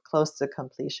it's close to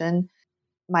completion.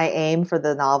 My aim for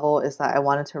the novel is that I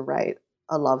wanted to write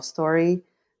a love story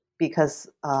because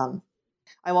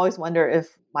I've always wondered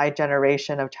if my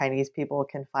generation of Chinese people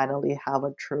can finally have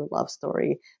a true love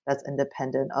story that's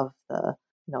independent of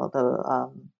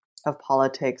of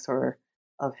politics or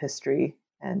of history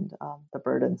and the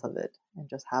burdens of it, and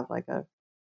just have like a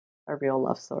real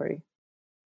love story.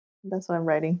 That's what I'm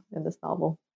writing in this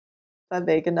novel. Is that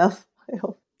vague enough? I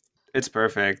hope. It's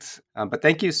perfect. But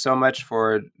thank you so much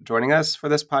for joining us for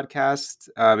this podcast.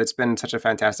 It's been such a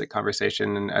fantastic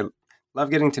conversation, and I love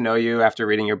getting to know you after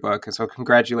reading your book. And so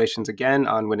congratulations again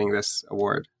on winning this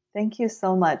award. Thank you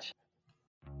so much.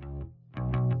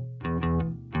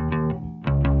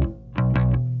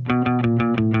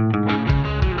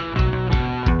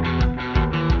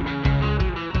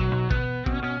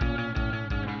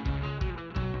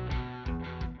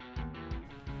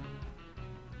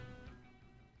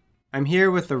 I'm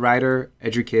here with the writer,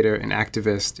 educator, and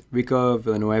activist Ricco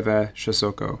Villanueva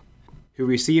Siasoco, who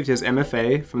received his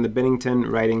MFA from the Bennington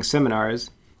Writing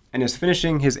Seminars and is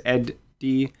finishing his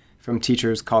Ed.D. from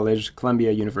Teachers College,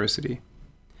 Columbia University.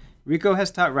 Ricco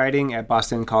has taught writing at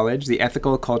Boston College, the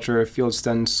Ethical Culture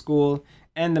Fieldstone School,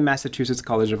 and the Massachusetts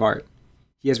College of Art.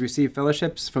 He has received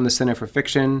fellowships from the Center for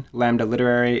Fiction, Lambda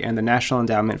Literary, and the National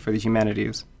Endowment for the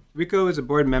Humanities. Ricco is a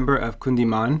board member of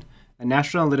Kundiman, a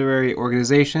national literary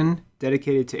organization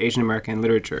dedicated to Asian American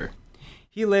literature.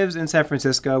 He lives in San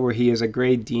Francisco, where he is a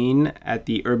grade dean at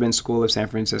the Urban School of San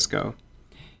Francisco.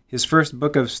 His first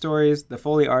book of stories, The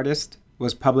Foley Artist,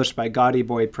 was published by Gaudy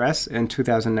Boyd Press in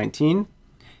 2019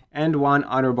 and won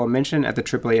honorable mention at the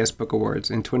AAAS Book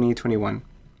Awards in 2021.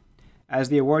 As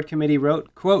the award committee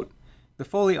wrote, quote, "The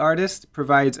Foley Artist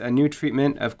provides a new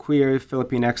treatment of queer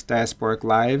Filipinx diasporic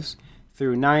lives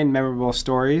through 9 memorable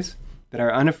stories that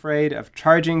are unafraid of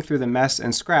charging through the mess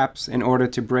and scraps in order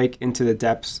to break into the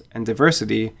depths and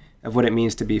diversity of what it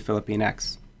means to be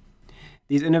Filipinx.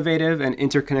 These innovative and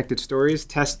interconnected stories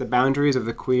test the boundaries of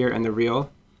the queer and the real,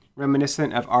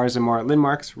 reminiscent of R. Zamora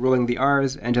Lindmark's Ruling the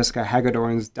R's and Jessica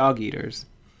Hagedorn's Dog Eaters,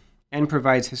 and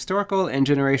provides historical and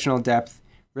generational depth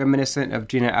reminiscent of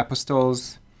Gina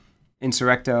Apostol's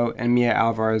Insurrecto and Mia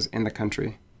Alvar's In the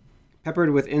Country.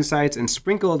 Peppered with insights and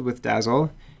sprinkled with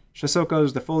dazzle,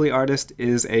 Siasoco's The Foley Artist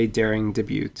is a daring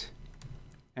debut.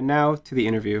 And now to the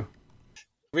interview.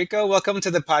 Ricco, welcome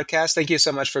to the podcast. Thank you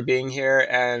so much for being here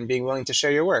and being willing to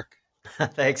share your work.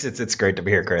 Thanks. It's great to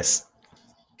be here, Chris.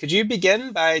 Could you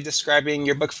begin by describing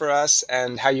your book for us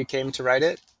and how you came to write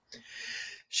it?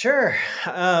 Sure.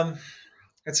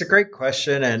 It's a great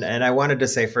question. And I wanted to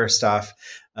say first off,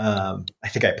 I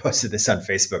think I posted this on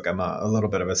Facebook. I'm a little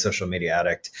bit of a social media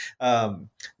addict.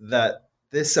 That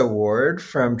this award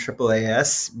from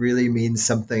AAAS really means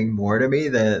something more to me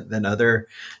than other,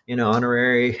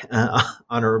 honorary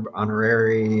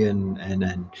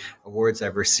and awards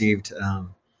I've received.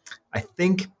 I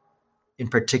think in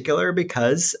particular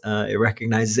because it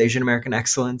recognizes Asian American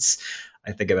excellence.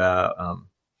 I think about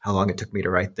how long it took me to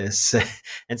write this.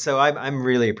 And so I'm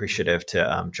really appreciative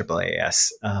to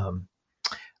AAAS.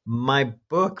 My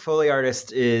book, Foley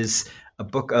Artist, is a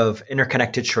book of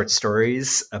interconnected short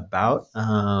stories about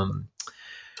the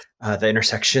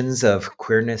intersections of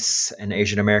queerness and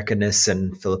Asian Americanness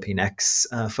and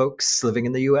Filipinx folks living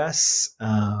in the U.S.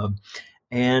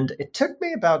 And it took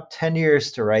me about 10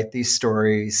 years to write these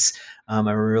stories. I'm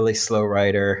a really slow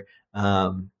writer.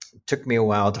 It took me a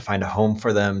while to find a home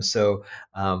for them. So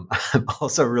I'm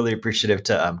also really appreciative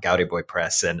to Gowdy Boy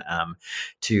Press and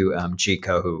to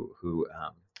Gico, who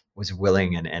was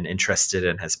willing and interested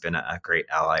and has been a great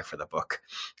ally for the book.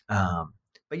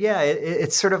 But yeah,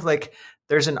 it's sort of like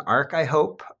there's an arc, I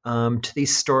hope, to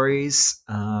these stories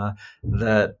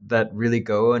that really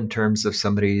go in terms of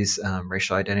somebody's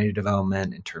racial identity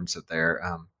development, in terms of their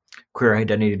queer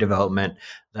identity development,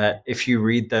 that if you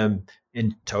read them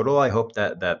in total, I hope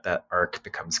that arc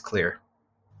becomes clear.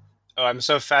 Oh, I'm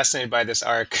so fascinated by this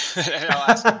arc, and I'll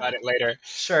ask you about it later.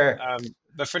 Sure.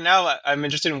 But for now, I'm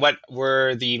interested in what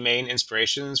were the main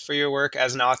inspirations for your work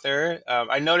as an author.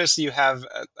 I noticed you have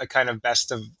a kind of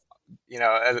best of,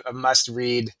 a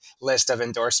must-read list of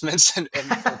endorsements in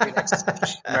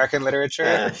Filipinx American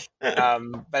literature.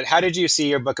 But how did you see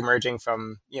your book emerging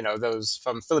from, those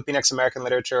from Filipinx American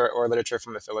literature or literature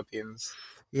from the Philippines?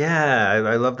 Yeah,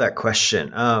 I love that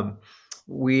question.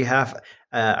 We have,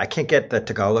 I can't get the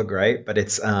Tagalog right, but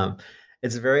it's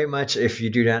very much, if you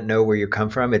do not know where you come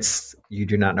from, you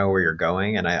do not know where you're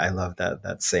going. And I love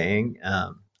that saying.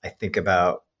 I think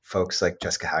about folks like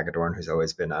Jessica Hagedorn, who's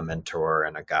always been a mentor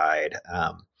and a guide,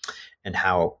 and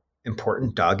how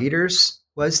important Dog Eaters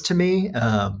was to me.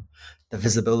 The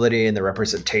visibility and the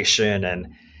representation and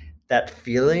that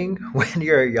feeling when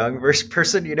you're a young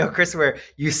person, Chris, where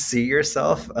you see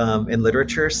yourself in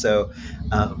literature. So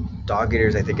Dog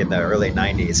Eaters, I think in the early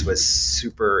 90s was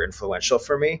super influential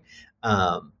for me.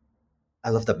 I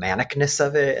love the manicness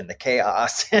of it and the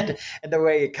chaos and the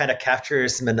way it kind of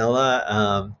captures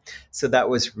Manila. So that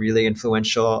was really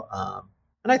influential.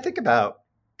 And I think about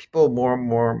people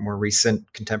more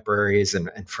recent contemporaries and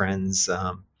friends.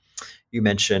 You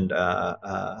mentioned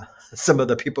some of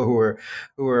the people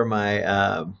who were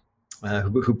my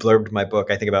who blurbed my book.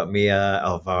 I think about Mia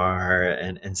Alvar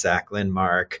and Zach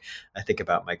Lindmark. I think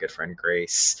about my good friend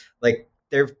Grace. Like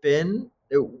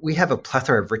we have a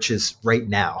plethora of riches right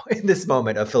now in this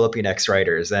moment of Filipinx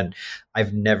writers, and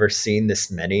I've never seen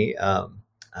this many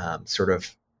sort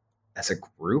of as a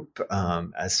group,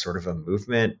 as sort of a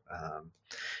movement.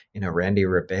 Randy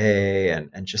Rebay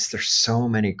and just there's so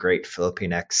many great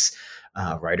Filipinx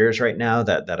writers right now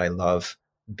that I love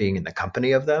being in the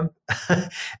company of them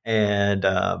and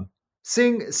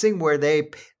seeing where they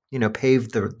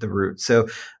paved the route. So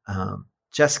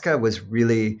Jessica was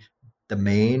really the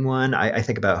main one. I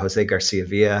think about Jose Garcia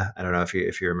Villa. I don't know if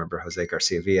you remember Jose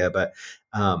Garcia Villa, but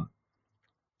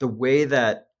the way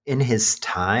that in his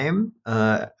time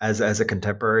as a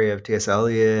contemporary of T.S.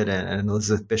 Eliot and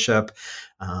Elizabeth Bishop,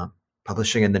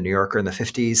 publishing in the New Yorker in the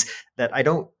 50s, that I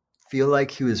don't feel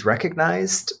like he was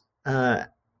recognized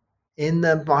in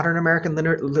the modern American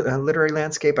literary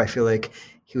landscape. I feel like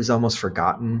he was almost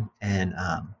forgotten. And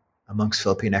amongst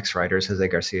Filipinx writers, Jose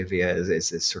Garcia Villa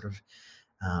is sort of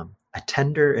a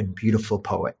tender and beautiful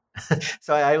poet.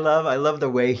 So I love the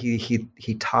way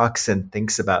he talks and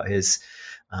thinks about his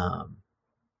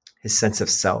sense of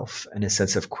self and his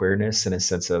sense of queerness and his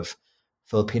sense of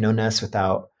Filipino-ness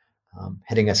without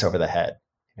hitting us over the head.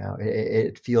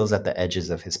 It feels at the edges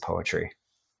of his poetry.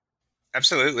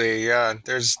 Absolutely, yeah.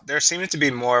 There seems to be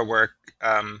more work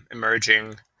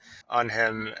emerging on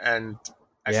him, and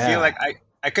I feel like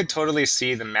I could totally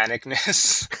see the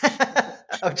manicness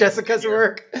of Jessica's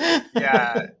work.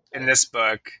 Yeah, in this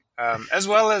book, as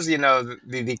well as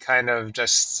the kind of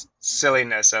just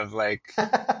silliness of like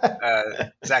uh,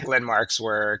 Zach Lindmark's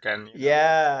work, and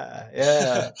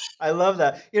Yeah. I love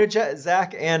that.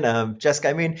 Zach and Jessica,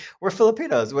 I mean, we're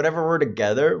Filipinos. Whenever we're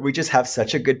together, we just have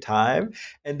such a good time.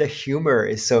 And the humor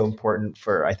is so important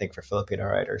I think, for Filipino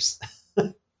writers.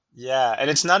 yeah, and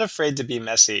it's not afraid to be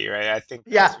messy, right? I think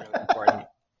Yeah. that's really important.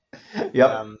 Yep.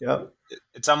 Um, Yep.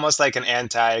 it's almost like an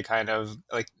anti kind of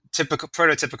like typical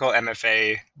prototypical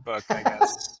MFA book, I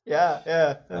guess.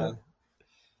 Yeah. Uh,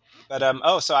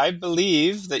 but so I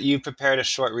believe that you prepared a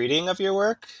short reading of your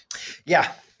work.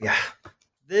 Yeah.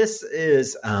 This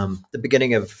is the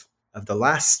beginning of the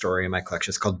last story in my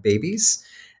collection. It's called Babies.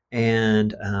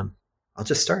 And I'll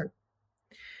just start.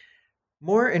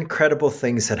 More incredible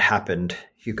things had happened,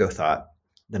 Hugo thought,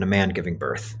 than a man giving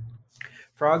birth.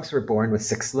 Frogs were born with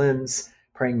 6 limbs,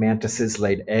 praying mantises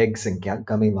laid eggs in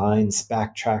gummy lines,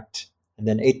 backtracked, and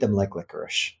then ate them like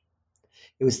licorice.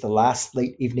 It was the last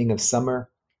late evening of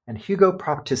summer, and Hugo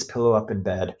propped his pillow up in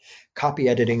bed, copy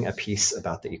editing a piece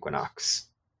about the equinox.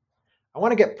 I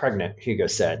want to get pregnant, Hugo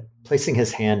said, placing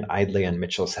his hand idly on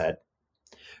Mitchell's head.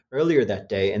 Earlier that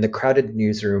day, in the crowded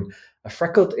newsroom, a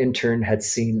freckled intern had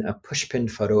seen a pushpin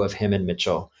photo of him and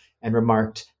Mitchell and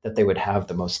remarked that they would have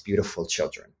the most beautiful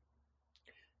children.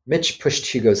 Mitch pushed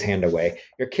Hugo's hand away.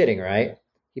 You're kidding, right?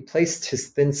 He placed his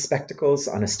thin spectacles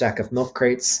on a stack of milk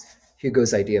crates,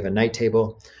 Hugo's idea of a night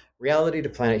table. Reality to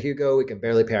Planet Hugo, we can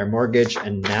barely pay our mortgage,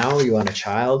 and now you want a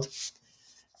child?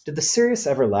 Did the serious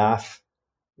ever laugh?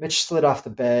 Mitch slid off the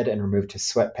bed and removed his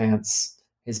sweatpants.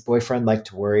 His boyfriend liked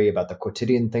to worry about the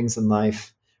quotidian things in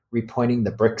life, repointing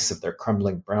the bricks of their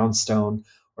crumbling brownstone,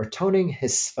 or toning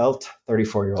his svelte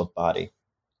 34-year-old body.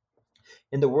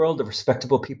 In the world of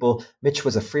respectable people, Mitch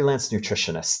was a freelance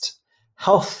nutritionist.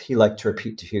 Health, he liked to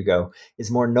repeat to Hugo,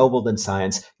 is more noble than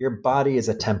science. Your body is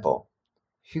a temple.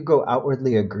 Hugo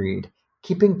outwardly agreed,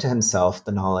 keeping to himself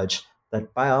the knowledge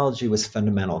that biology was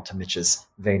fundamental to Mitch's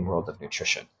vain world of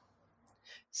nutrition.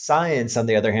 Science, on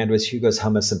the other hand, was Hugo's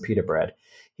hummus and pita bread.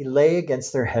 He lay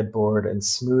against their headboard and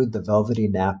smoothed the velvety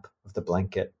nap of the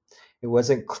blanket. It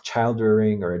wasn't child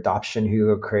rearing or adoption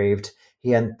Hugo craved. He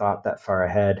hadn't thought that far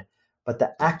ahead, but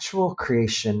the actual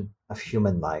creation of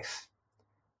human life.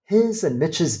 His and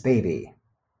Mitch's baby.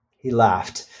 He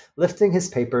laughed, lifting his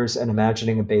papers and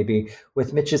imagining a baby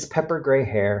with Mitch's pepper gray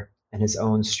hair and his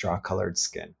own straw-colored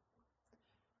skin.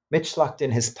 Mitch locked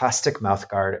in his plastic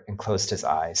mouthguard and closed his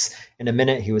eyes. In a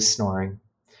minute, he was snoring.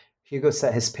 Hugo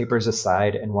set his papers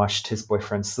aside and watched his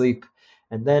boyfriend sleep,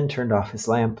 and then turned off his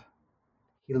lamp.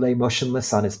 He lay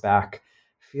motionless on his back,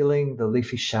 feeling the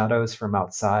leafy shadows from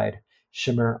outside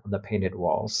shimmer on the painted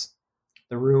walls.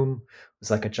 The room was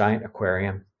like a giant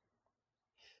aquarium.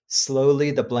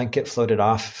 Slowly, the blanket floated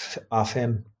off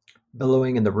him,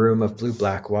 billowing in the room of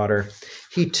blue-black water.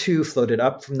 He, too, floated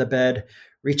up from the bed,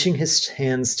 reaching his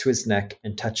hands to his neck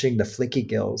and touching the flaky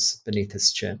gills beneath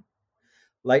his chin.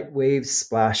 Light waves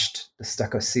splashed the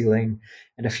stucco ceiling,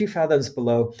 and a few fathoms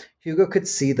below, Hugo could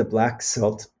see the black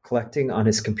silt collecting on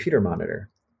his computer monitor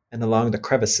and along the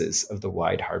crevices of the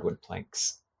wide hardwood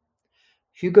planks.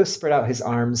 Hugo spread out his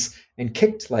arms and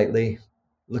kicked lightly,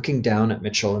 looking down at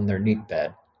Mitchell in their neat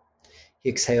bed. He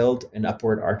exhaled an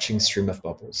upward arching stream of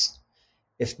bubbles.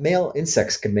 If male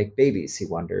insects could make babies, he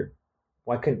wondered,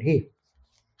 why couldn't he?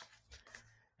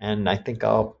 And I think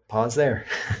I'll pause there.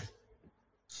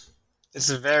 It's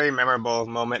a very memorable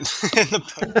moment in the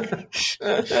book.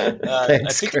 Thanks,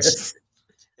 I think Chris.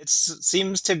 it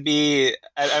seems to be.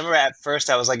 I remember at first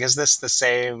I was like, "Is this the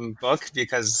same book?"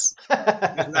 Because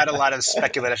there's not a lot of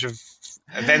speculative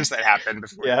events that happen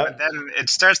before. Yeah. But then it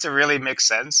starts to really make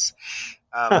sense.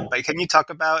 But can you talk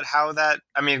about how that?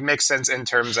 I mean, it makes sense in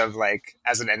terms of like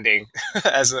as an ending,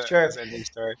 as an ending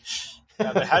story.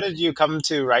 But how did you come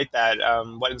to write that?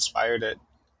 What inspired it?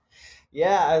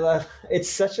 Yeah, I love it's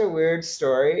such a weird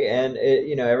story, and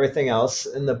everything else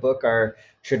in the book are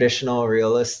traditional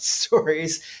realist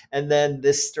stories, and then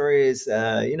this story is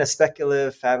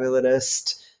speculative,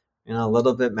 fabulist, a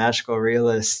little bit magical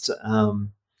realist.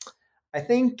 I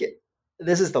think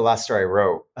this is the last story I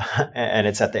wrote, and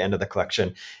it's at the end of the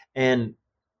collection. And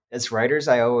as writers,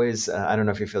 I always, I don't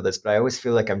know if you feel this, but I always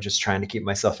feel like I'm just trying to keep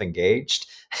myself engaged.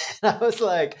 And I was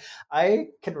like, I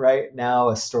can write now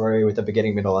a story with a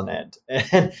beginning, middle, and end.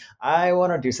 And I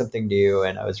want to do something new.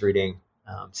 And I was reading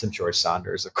some George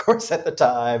Saunders, of course, at the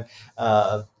time.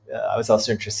 I was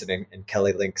also interested in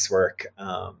Kelly Link's work.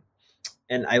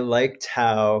 And I liked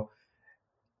how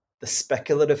the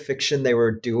speculative fiction they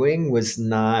were doing was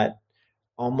not,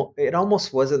 it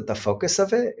almost wasn't the focus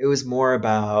of it. It was more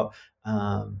about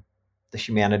the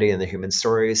humanity and the human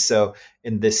stories. So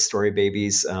in this story,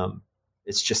 Babies,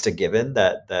 it's just a given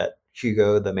that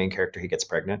Hugo, the main character, he gets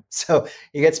pregnant. So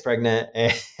he gets pregnant,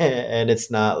 and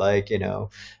it's not like,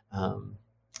 um,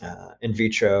 in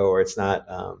vitro, or it's not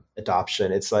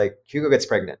adoption. It's like Hugo gets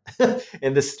pregnant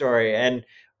in this story. And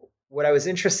what I was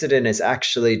interested in is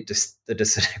actually just the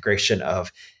disintegration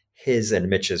of his and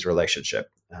Mitch's relationship,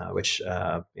 which,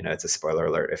 it's a spoiler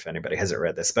alert if anybody hasn't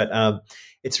read this, but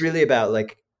it's really about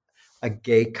like a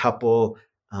gay couple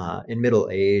in middle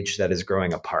age that is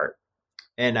growing apart.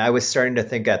 And I was starting to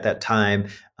think at that time,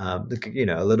 a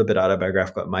little bit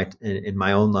autobiographical in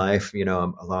my own life,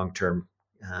 a long-term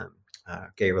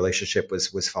gay relationship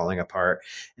was falling apart.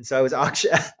 And so I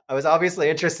was obviously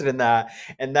interested in that.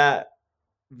 And that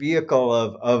vehicle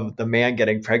of the man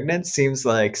getting pregnant seems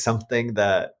like something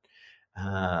that,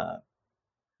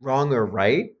 wrong or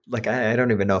right, like I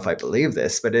don't even know if I believe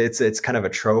this, but it's kind of a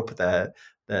trope that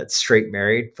straight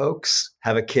married folks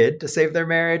have a kid to save their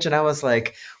marriage. And I was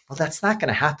like, well, that's not going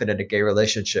to happen in a gay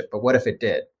relationship, but what if it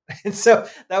did? And so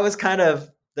that was kind of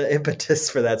the impetus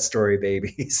for that story,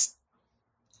 Babies.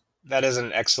 That is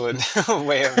an excellent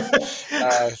way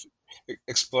of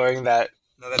exploring that.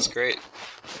 No, that's great.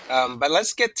 But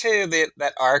let's get to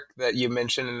that arc that you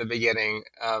mentioned in the beginning.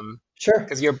 Sure.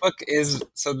 Because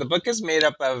the book is made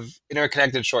up of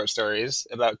interconnected short stories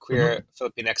about queer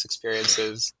Filipinx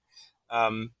experiences.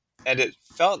 And it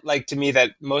felt like to me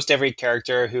that most every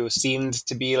character who seemed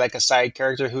to be like a side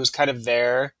character who was kind of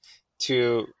there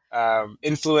to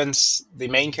influence the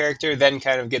main character then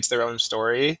kind of gets their own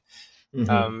story.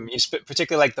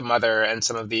 Particularly like the mother and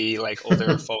some of the like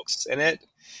older folks in it.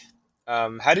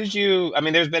 How did you? I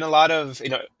mean, there's been a lot of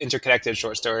interconnected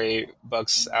short story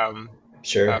books,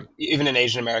 Sure. Even in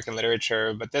Asian American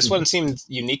literature, but this one seemed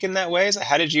unique in that way. So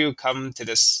how did you come to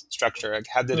this structure? Like,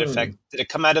 how did it affect? Did it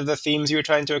come out of the themes you were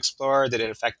trying to explore? Did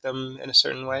it affect them in a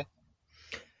certain way?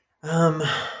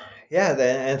 Yeah,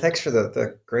 and thanks for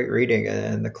the great reading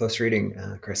and the close reading,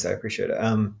 Chris. I appreciate it.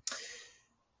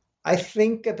 I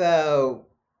think about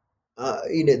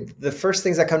the first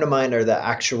things that come to mind are the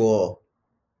actual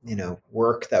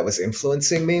work that was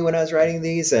influencing me when I was writing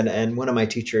these. And one of my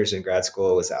teachers in grad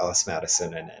school was Alice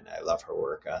Madison, and I love her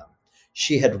work.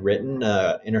 She had written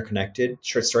an interconnected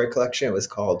short story collection. It was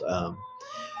called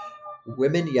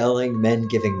Women Yelling, Men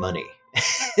Giving Money.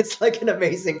 It's like an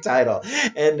amazing title.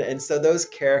 And so those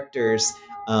characters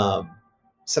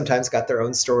sometimes got their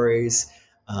own stories.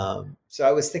 So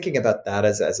I was thinking about that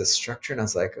as a structure, and I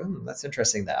was like, that's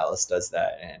interesting that Alice does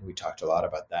that. And we talked a lot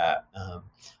about that.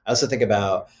 I also think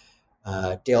about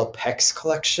Dale Peck's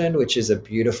collection, which is a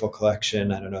beautiful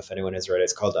collection. I don't know if anyone has read it.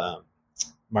 It's called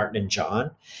Martin and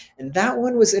John. And that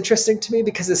one was interesting to me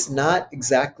because it's not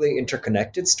exactly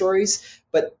interconnected stories,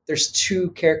 but there's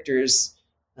two characters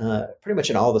pretty much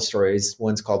in all the stories.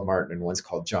 One's called Martin and one's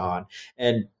called John.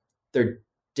 And they're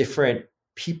different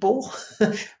people,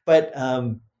 but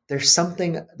there's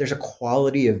a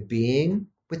quality of being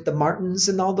with the Martins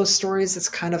in all those stories that's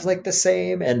kind of like the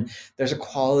same. And there's a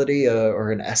quality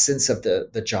or an essence of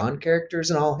the John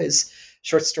characters in all his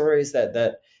short stories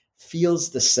that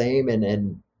feels the same,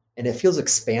 and it feels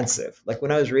expansive. Like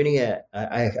when I was reading it,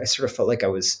 I sort of felt like I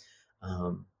was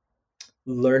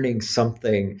learning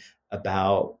something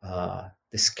about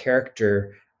this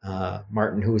character,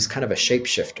 Martin, who was kind of a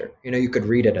shapeshifter. You could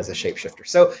read it as a shapeshifter.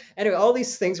 So anyway, all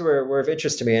these things were of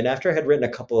interest to me. And after I had written a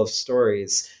couple of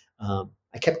stories,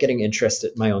 I kept getting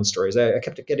interested in my own stories. I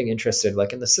kept getting interested,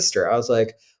 like in the sister. I was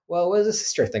like, well, what does the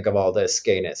sister think of all this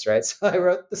gayness, right? So I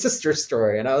wrote the sister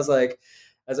story, and I was like,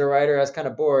 as a writer, I was kind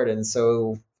of bored. And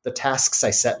so the tasks I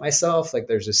set myself, like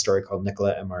there's a story called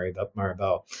Nicolette and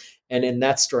Maribel. And in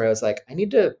that story, I was like, I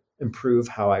need to improve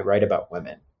how I write about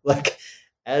women. Like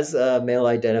as a male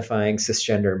identifying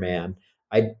cisgender man,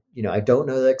 I don't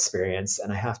know the experience,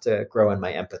 and I have to grow in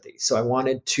my empathy. So I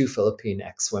wanted two Philippine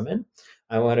ex-women.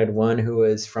 I wanted one who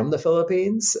was from the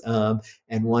Philippines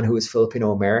and one who was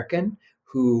Filipino American,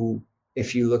 who,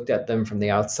 if you looked at them from the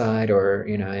outside or,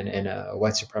 in a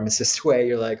white supremacist way,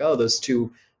 you're like, oh, those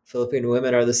two Filipino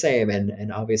women are the same.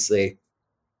 And obviously,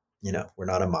 we're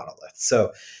not a monolith.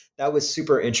 So that was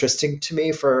super interesting to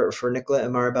me for Nicolette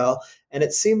and Maribel. And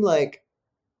it seemed like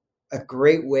a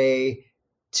great way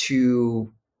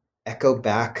to echo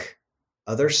back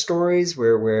other stories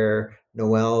where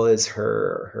Noel is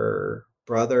her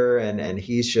brother and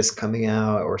he's just coming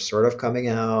out or sort of coming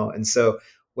out. And so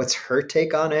what's her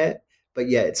take on it? But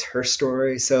yeah, it's her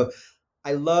story. So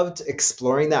I loved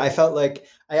exploring that. I felt like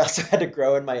I also had to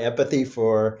grow in my empathy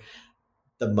for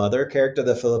the mother character,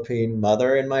 the Philippine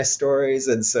mother in my stories.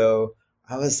 And so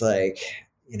I was like,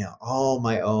 all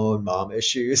my own mom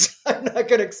issues. I'm not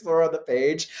going to explore on the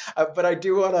page, but I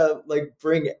do want to like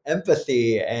bring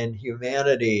empathy and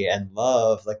humanity and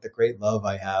love, like the great love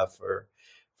I have for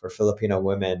Filipino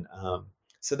women.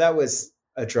 So that was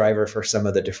a driver for some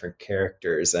of the different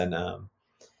characters, and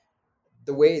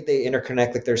the way they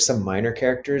interconnect. Like there's some minor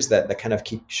characters that kind of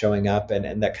keep showing up,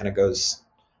 and that kind of goes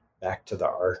back to the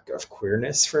arc of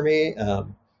queerness for me.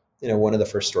 One of the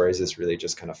first stories is really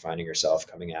just kind of finding yourself,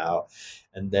 coming out,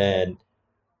 and then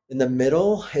in the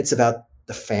middle, it's about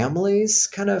the families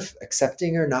kind of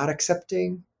accepting or not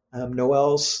accepting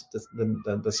Noel's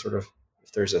the sort of,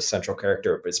 if there's a central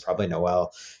character, it's probably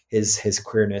Noel, his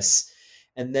queerness,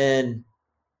 and then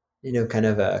kind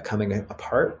of a coming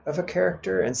apart of a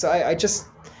character. And so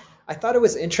I thought it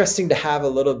was interesting to have a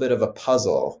little bit of a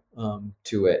puzzle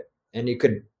to it, and you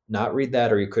could not read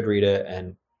that, or you could read it.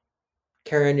 And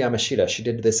Karen Yamashita, she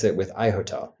did this with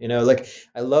iHotel. Like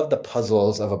I love the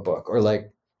puzzles of a book, or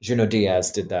like Juno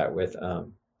Diaz did that with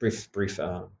Brief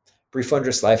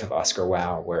Wondrous Life of Oscar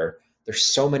Wilde, where there's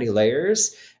so many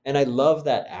layers, and I love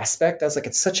that aspect. I was like,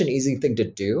 it's such an easy thing to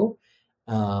do.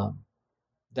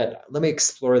 That let me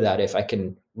explore that if I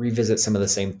can revisit some of the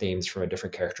same themes from a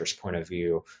different character's point of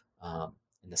view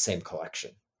in the same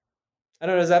collection. I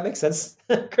don't know. Does that make sense,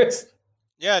 Chris?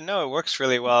 Yeah, no, it works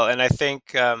really well. And I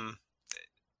think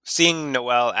seeing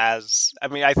Noel as,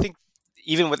 I think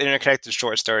even with interconnected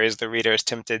short stories, the reader is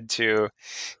tempted to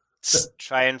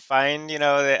try and find,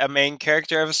 a main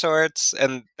character of sorts.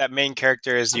 And that main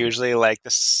character is usually like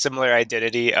the similar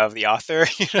identity of the author,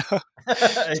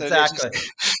 Exactly.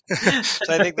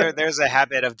 So I think there's a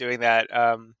habit of doing that.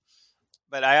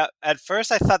 But at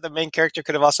first I thought the main character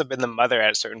could have also been the mother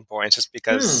at certain points, just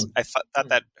because I thought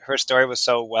that her story was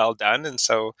so well done and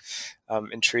so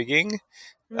intriguing.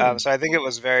 So I think it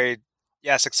was very,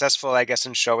 successful, I guess,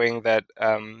 in showing that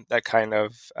that kind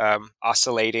of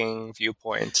oscillating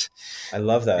viewpoint. I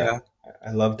love that. Yeah.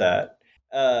 I love that.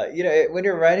 When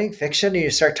you're writing fiction and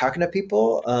you start talking to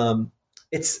people,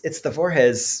 it's the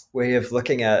Voorhees way of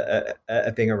looking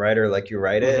at being a writer. Like you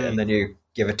write it and then you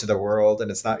give it to the world, and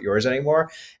it's not yours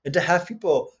anymore. And to have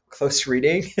people close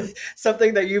reading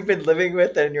something that you've been living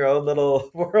with in your own little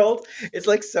world, it's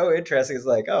like so interesting. It's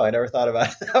like, oh, I never thought about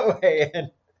it that way.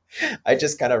 And I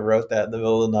just kind of wrote that in the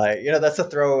middle of the night. That's a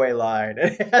throwaway line.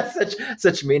 It has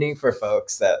such meaning for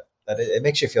folks that it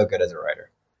makes you feel good as a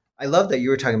writer. I love that you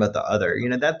were talking about the other.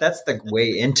 That's the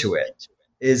way into it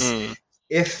is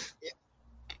if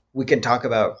we can talk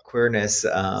about queerness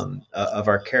of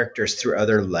our characters through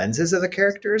other lenses of the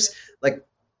characters. Like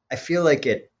I feel like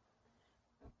it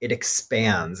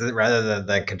expands rather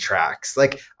than contracts.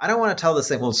 Like I don't want to tell the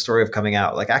same old story of coming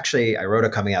out. Like actually, I wrote a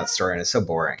coming out story and it's so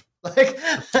boring. Like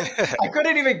I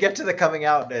couldn't even get to the coming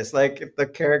outness. Like the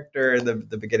character in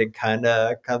the beginning kind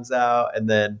of comes out, and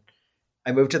then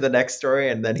I move to the next story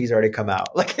and then he's already come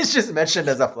out. Like it's just mentioned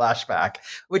as a flashback,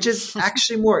 which is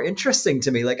actually more interesting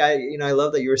to me. Like I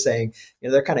love that you were saying,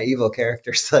 they're kind of evil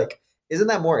characters. Like, isn't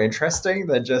that more interesting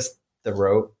than just the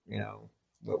rote,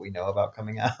 what we know about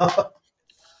coming out?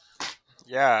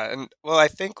 Yeah, and well, I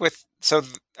think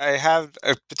I have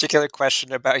a particular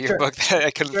question about your book that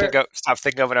I couldn't stop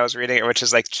thinking of when I was reading it, which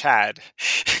is like Chad.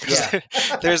 Yeah.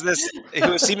 There's this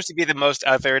who seems to be the most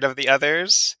othered of the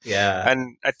others. Yeah.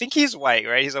 And I think he's white,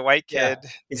 right? He's a white kid. Yeah,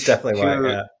 he's definitely white,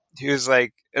 yeah. Who's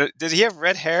like, does he have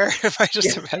red hair? If I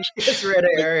just imagine. It's red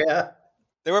hair, yeah.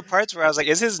 There were parts where I was like,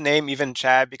 is his name even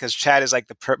Chad? Because Chad is like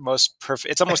the most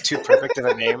perfect. It's almost too perfect of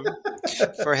a name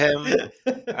for him.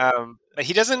 But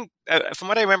he doesn't, from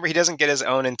what I remember, he doesn't get his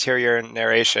own interior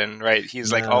narration, right?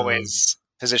 He's like always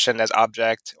positioned as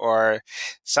object or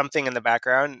something in the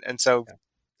background. And so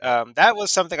that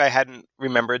was something I hadn't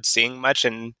remembered seeing much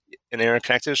in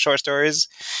interconnected short stories,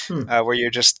 where you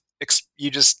just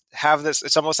have this.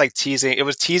 It's almost like teasing. It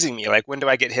was teasing me. Like, when do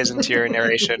I get his interior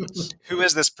narration? Who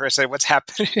is this person? What's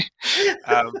happening?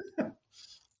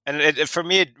 And for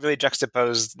me, it really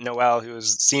juxtaposed Noel, who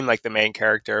seemed like the main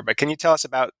character. But can you tell us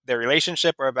about their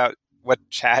relationship or about what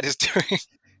Chad is doing?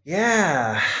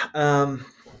 Yeah. There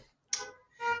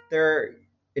are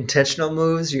intentional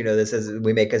moves, this as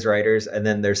we make as writers, and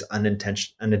then there's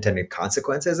unintended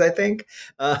consequences, I think.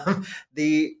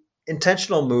 The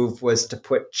intentional move was to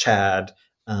put Chad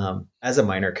as a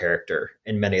minor character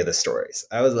in many of the stories.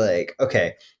 I was like,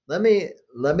 okay, let me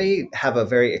have a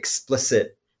very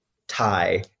explicit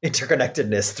tie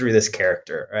interconnectedness through this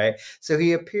character, right? So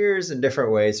he appears in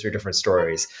different ways through different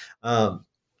stories. I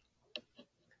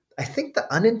think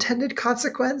the unintended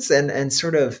consequence and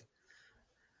sort of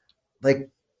like,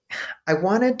 I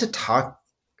wanted to talk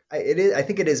I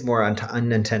think it is more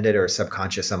unintended or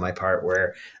subconscious on my part,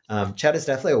 where Chad is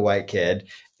definitely a white kid,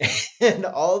 and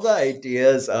all the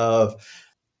ideas of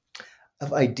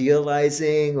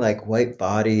idealizing like white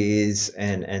bodies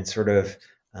and sort of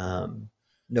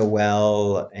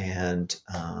Noel and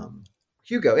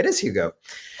Hugo. It is Hugo.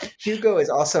 Hugo is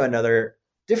also another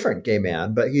different gay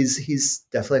man, but he's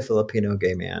definitely a Filipino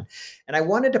gay man. And I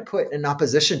wanted to put in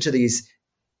opposition to these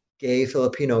gay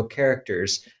Filipino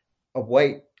characters a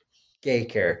white gay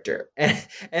character, and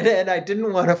I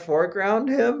didn't want to foreground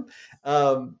him.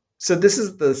 So this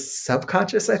is the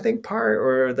subconscious, I think, part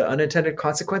or the unintended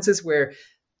consequences where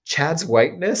Chad's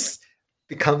whiteness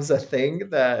becomes a thing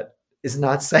that is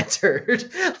not centered.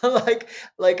 like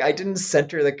I didn't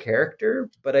center the character,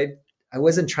 but I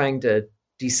wasn't trying to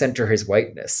decenter his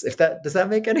whiteness. If that does that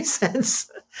make any sense?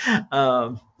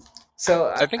 Um,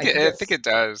 so I think it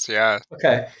does. Yeah.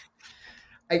 okay.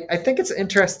 I think it's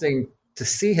interesting to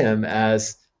see him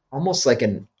as almost like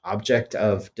an object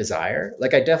of desire.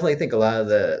 Like I definitely think a lot of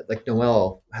the like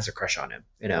Noel has a crush on him,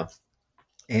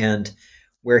 and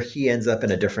where he ends up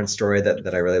in a different story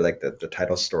that I really like the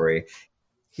title story.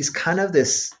 He's kind of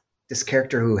this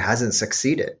character who hasn't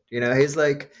succeeded. He's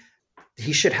like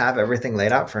he should have everything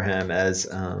laid out for him as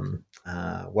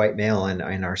white male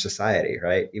in our society,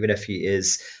 right? Even if he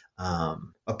is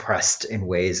oppressed in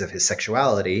ways of his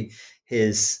sexuality,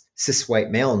 his cis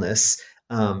white maleness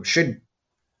should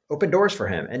open doors for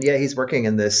him. And yeah, he's working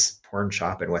in this porn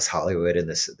shop in West Hollywood in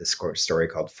this story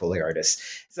called Foley Artist.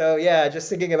 So yeah, just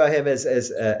thinking about him as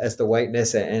the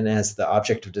whiteness and as the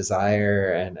object of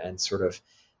desire and sort of,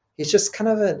 he's just kind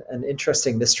of an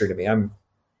interesting mystery to me. I'm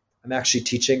actually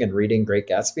teaching and reading Great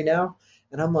Gatsby now,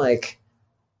 and I'm like,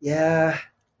 yeah,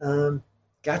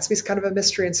 Gatsby's kind of a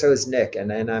mystery, and so is Nick,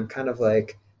 and I'm kind of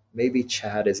like, maybe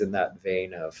Chad is in that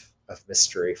vein of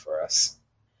mystery for us.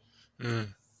 Mm.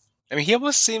 I mean, he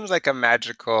almost seems like a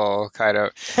magical kind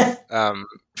of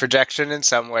projection in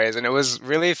some ways. And it was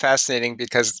really fascinating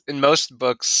because in most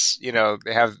books, they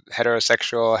have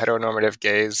heteronormative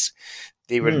gays.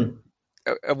 They would,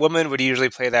 a woman would usually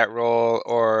play that role,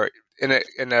 or in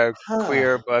a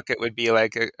queer book, it would be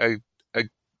like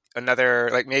another,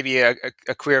 like maybe a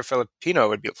queer Filipino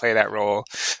would play that role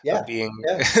of being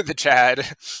the Chad.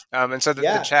 And so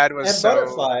the Chad was and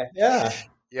Butterfly.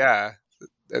 Yeah.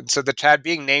 And so the Chad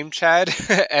being named Chad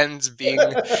and being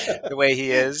the way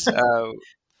he is,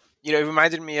 it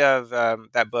reminded me of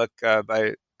that book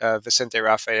by Vicente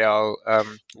Rafael,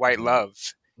 White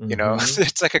Love. Mm-hmm.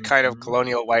 It's like a kind of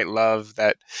colonial white love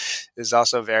that is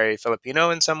also very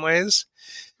Filipino in some ways.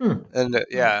 And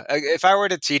if I were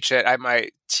to teach it, I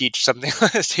might teach something,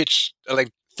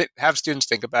 have students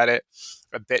think about it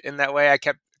a bit in that way. I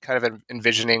kept kind of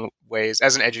envisioning ways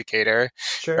as an educator,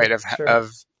 right, of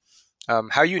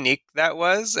how unique that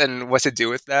was and what to do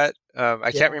with that.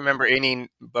 I can't remember any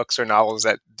books or novels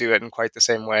that do it in quite the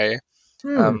same way.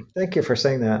 Thank you for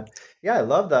saying that. Yeah, I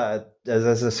love that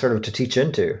as a sort of to teach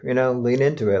into, lean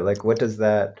into it. Like, what does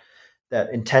that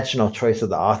intentional choice of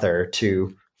the author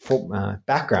to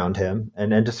background him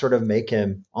and to sort of make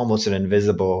him almost an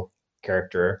invisible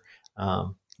character?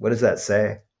 What does that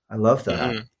say? I love that.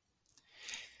 Mm-hmm.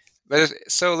 But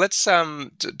so let's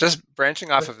just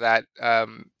branching off of that.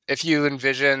 If you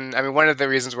envision, I mean, one of the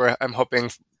reasons I'm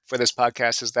hoping for this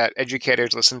podcast is that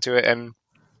educators listen to it and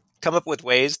come up with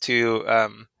ways to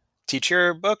teach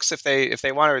your books if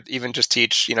they want, or even just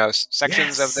teach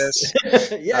sections of this.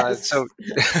 Yes. So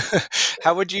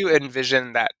how would you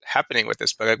envision that happening with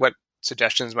this book? Like, what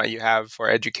suggestions might you have for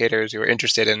educators who are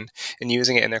interested in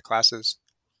using it in their classes?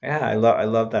 Yeah, I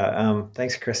love that.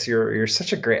 Thanks, Chris. You're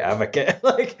such a great advocate,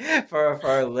 like for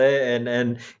our lit,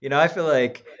 and I feel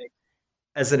like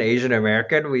as an Asian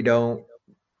American, we don't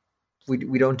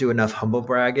do enough humble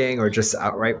bragging or just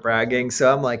outright bragging.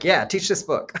 So I'm like, yeah, teach this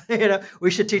book.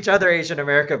 We should teach other Asian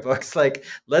American books. Like,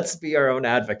 let's be our own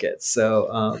advocates.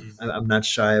 So I'm not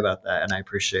shy about that, and I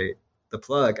appreciate the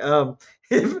plug.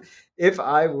 If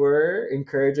I were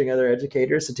encouraging other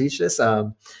educators to teach this,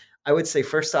 I would say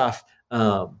first off,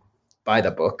 buy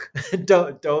the book.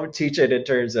 don't teach it in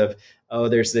terms of, oh,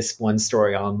 there's this one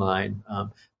story online.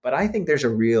 But I think there's a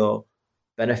real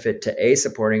benefit to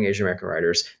supporting Asian American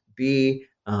writers, B,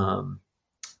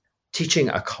 teaching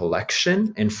a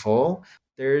collection in full.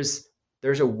 There's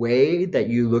a way that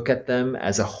you look at them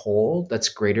as a whole that's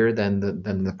greater than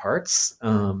the parts.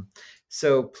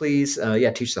 So please,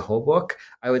 teach the whole book.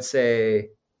 I would say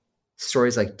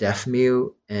stories like Deaf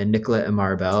Mute and Nicolette and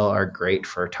Maribel are great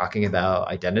for talking about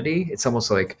identity. It's almost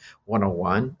like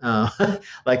 101.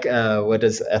 What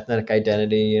is ethnic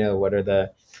identity? What are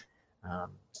the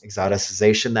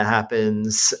exoticization that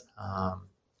happens?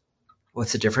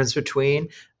 what's the difference between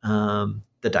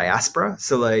the diaspora.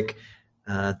 So like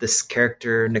this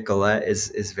character Nicolette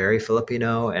is very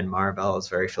Filipino, and Maribel is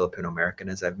very Filipino American,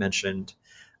 as I've mentioned.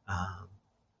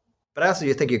 But I also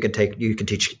do think you can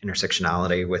teach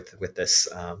intersectionality with this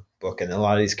book, and a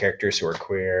lot of these characters who are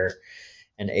queer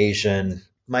and Asian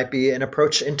might be an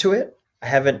approach into it. I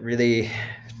haven't really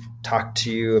talked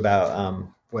to you about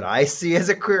what I see as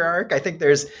a queer arc. I think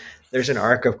there's an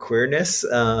arc of queerness.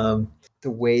 The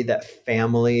way that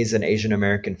families and Asian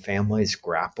American families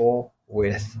grapple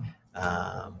with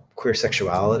queer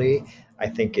sexuality, I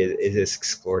think it is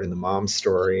explored in the mom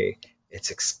story. It's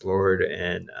explored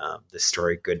in the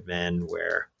story Good Men,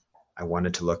 where I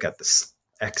wanted to look at this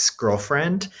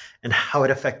ex-girlfriend and how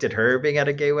it affected her being at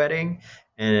a gay wedding,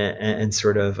 and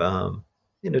sort of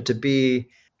to be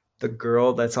the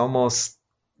girl that's almost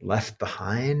left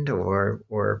behind, or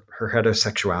her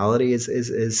heterosexuality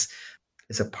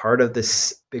is a part of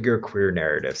this bigger queer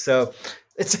narrative. So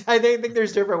I think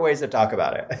there's different ways to talk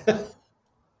about it.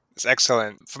 It's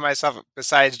excellent. For myself,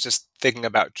 besides just thinking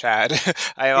about Chad,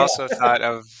 I also thought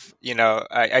of,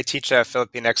 I teach a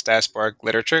Filipinx diasporic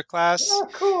literature class. Oh,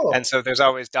 cool. And so there's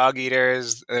always Dog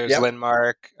Eaters, there's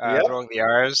Linmark, Rolling the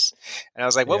R's. And I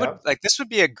was like, this would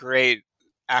be a great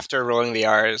after Rolling the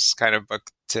R's kind of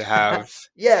book to have.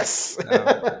 Yes.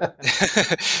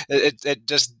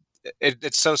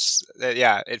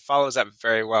 It follows up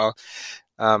very well.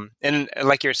 And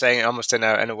like you're saying, almost in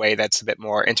a way that's a bit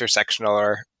more intersectional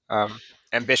or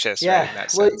ambitious, right, in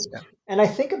that sense. And I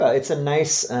think about it's a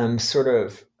nice sort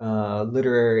of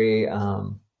literary,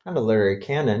 not a literary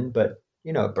canon, but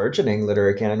a burgeoning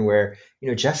literary canon where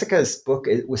Jessica's book,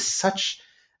 it was such.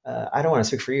 I don't want to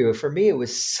speak for you. For me, it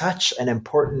was such an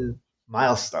important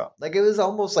milestone. Like it was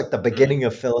almost like the beginning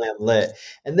of Phil Am Lit.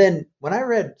 And then when I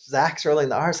read Zach's Rolling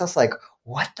the R's, I was like,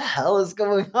 what the hell is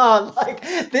going on? Like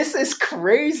this is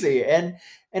crazy. And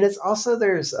it's also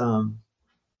there's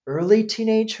early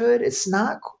teenagehood. It's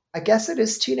not, I guess it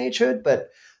is teenagehood, but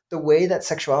the way that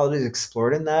sexuality is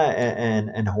explored in that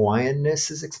and Hawaiianness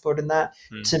is explored in that,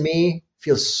 to me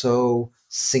feels so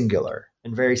singular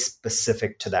and very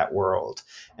specific to that world.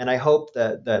 And I hope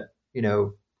that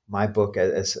my book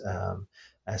as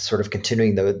sort of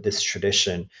continuing this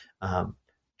tradition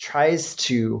tries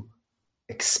to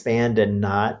expand and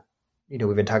not,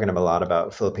 we've been talking a lot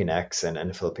about Filipinx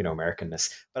and Filipino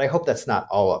Americanness, but I hope that's not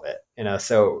all of it,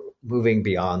 so moving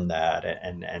beyond that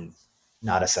and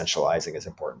not essentializing is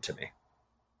important to me.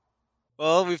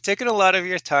 Well, we've taken a lot of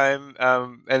your time,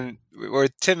 and we're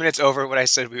 10 minutes over what I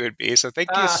said we would be. So thank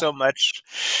you so much.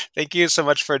 Thank you so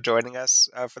much for joining us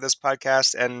for this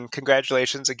podcast, and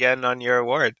congratulations again on your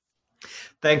award.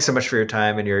 Thanks so much for your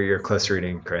time and your close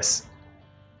reading, Chris.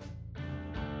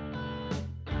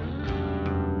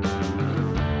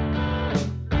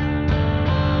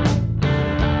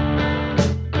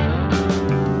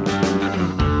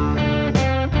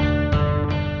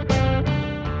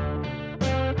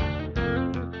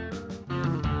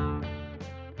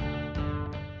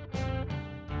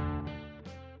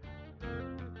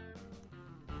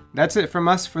 That's it from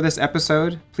us for this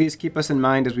episode. Please keep us in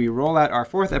mind as we roll out our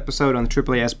 4th episode on the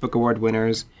AAAS Book Award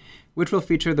winners, which will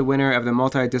feature the winner of the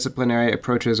Multidisciplinary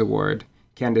Approaches Award,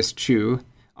 Candice Chu,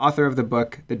 author of the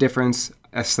book The Difference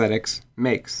Aesthetics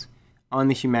Makes, on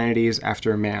the humanities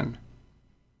after man.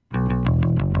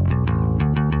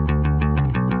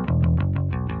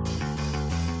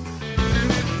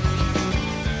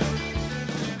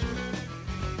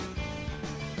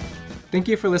 Thank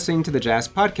you for listening to the Jazz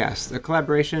Podcast, a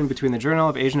collaboration between the Journal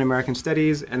of Asian American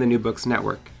Studies and the New Books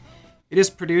Network. It is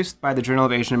produced by the Journal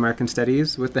of Asian American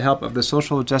Studies with the help of the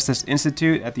Social Justice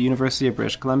Institute at the University of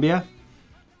British Columbia.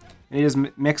 And it is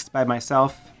mixed by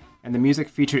myself, and the music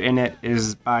featured in it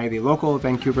is by the local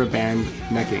Vancouver band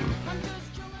Necking.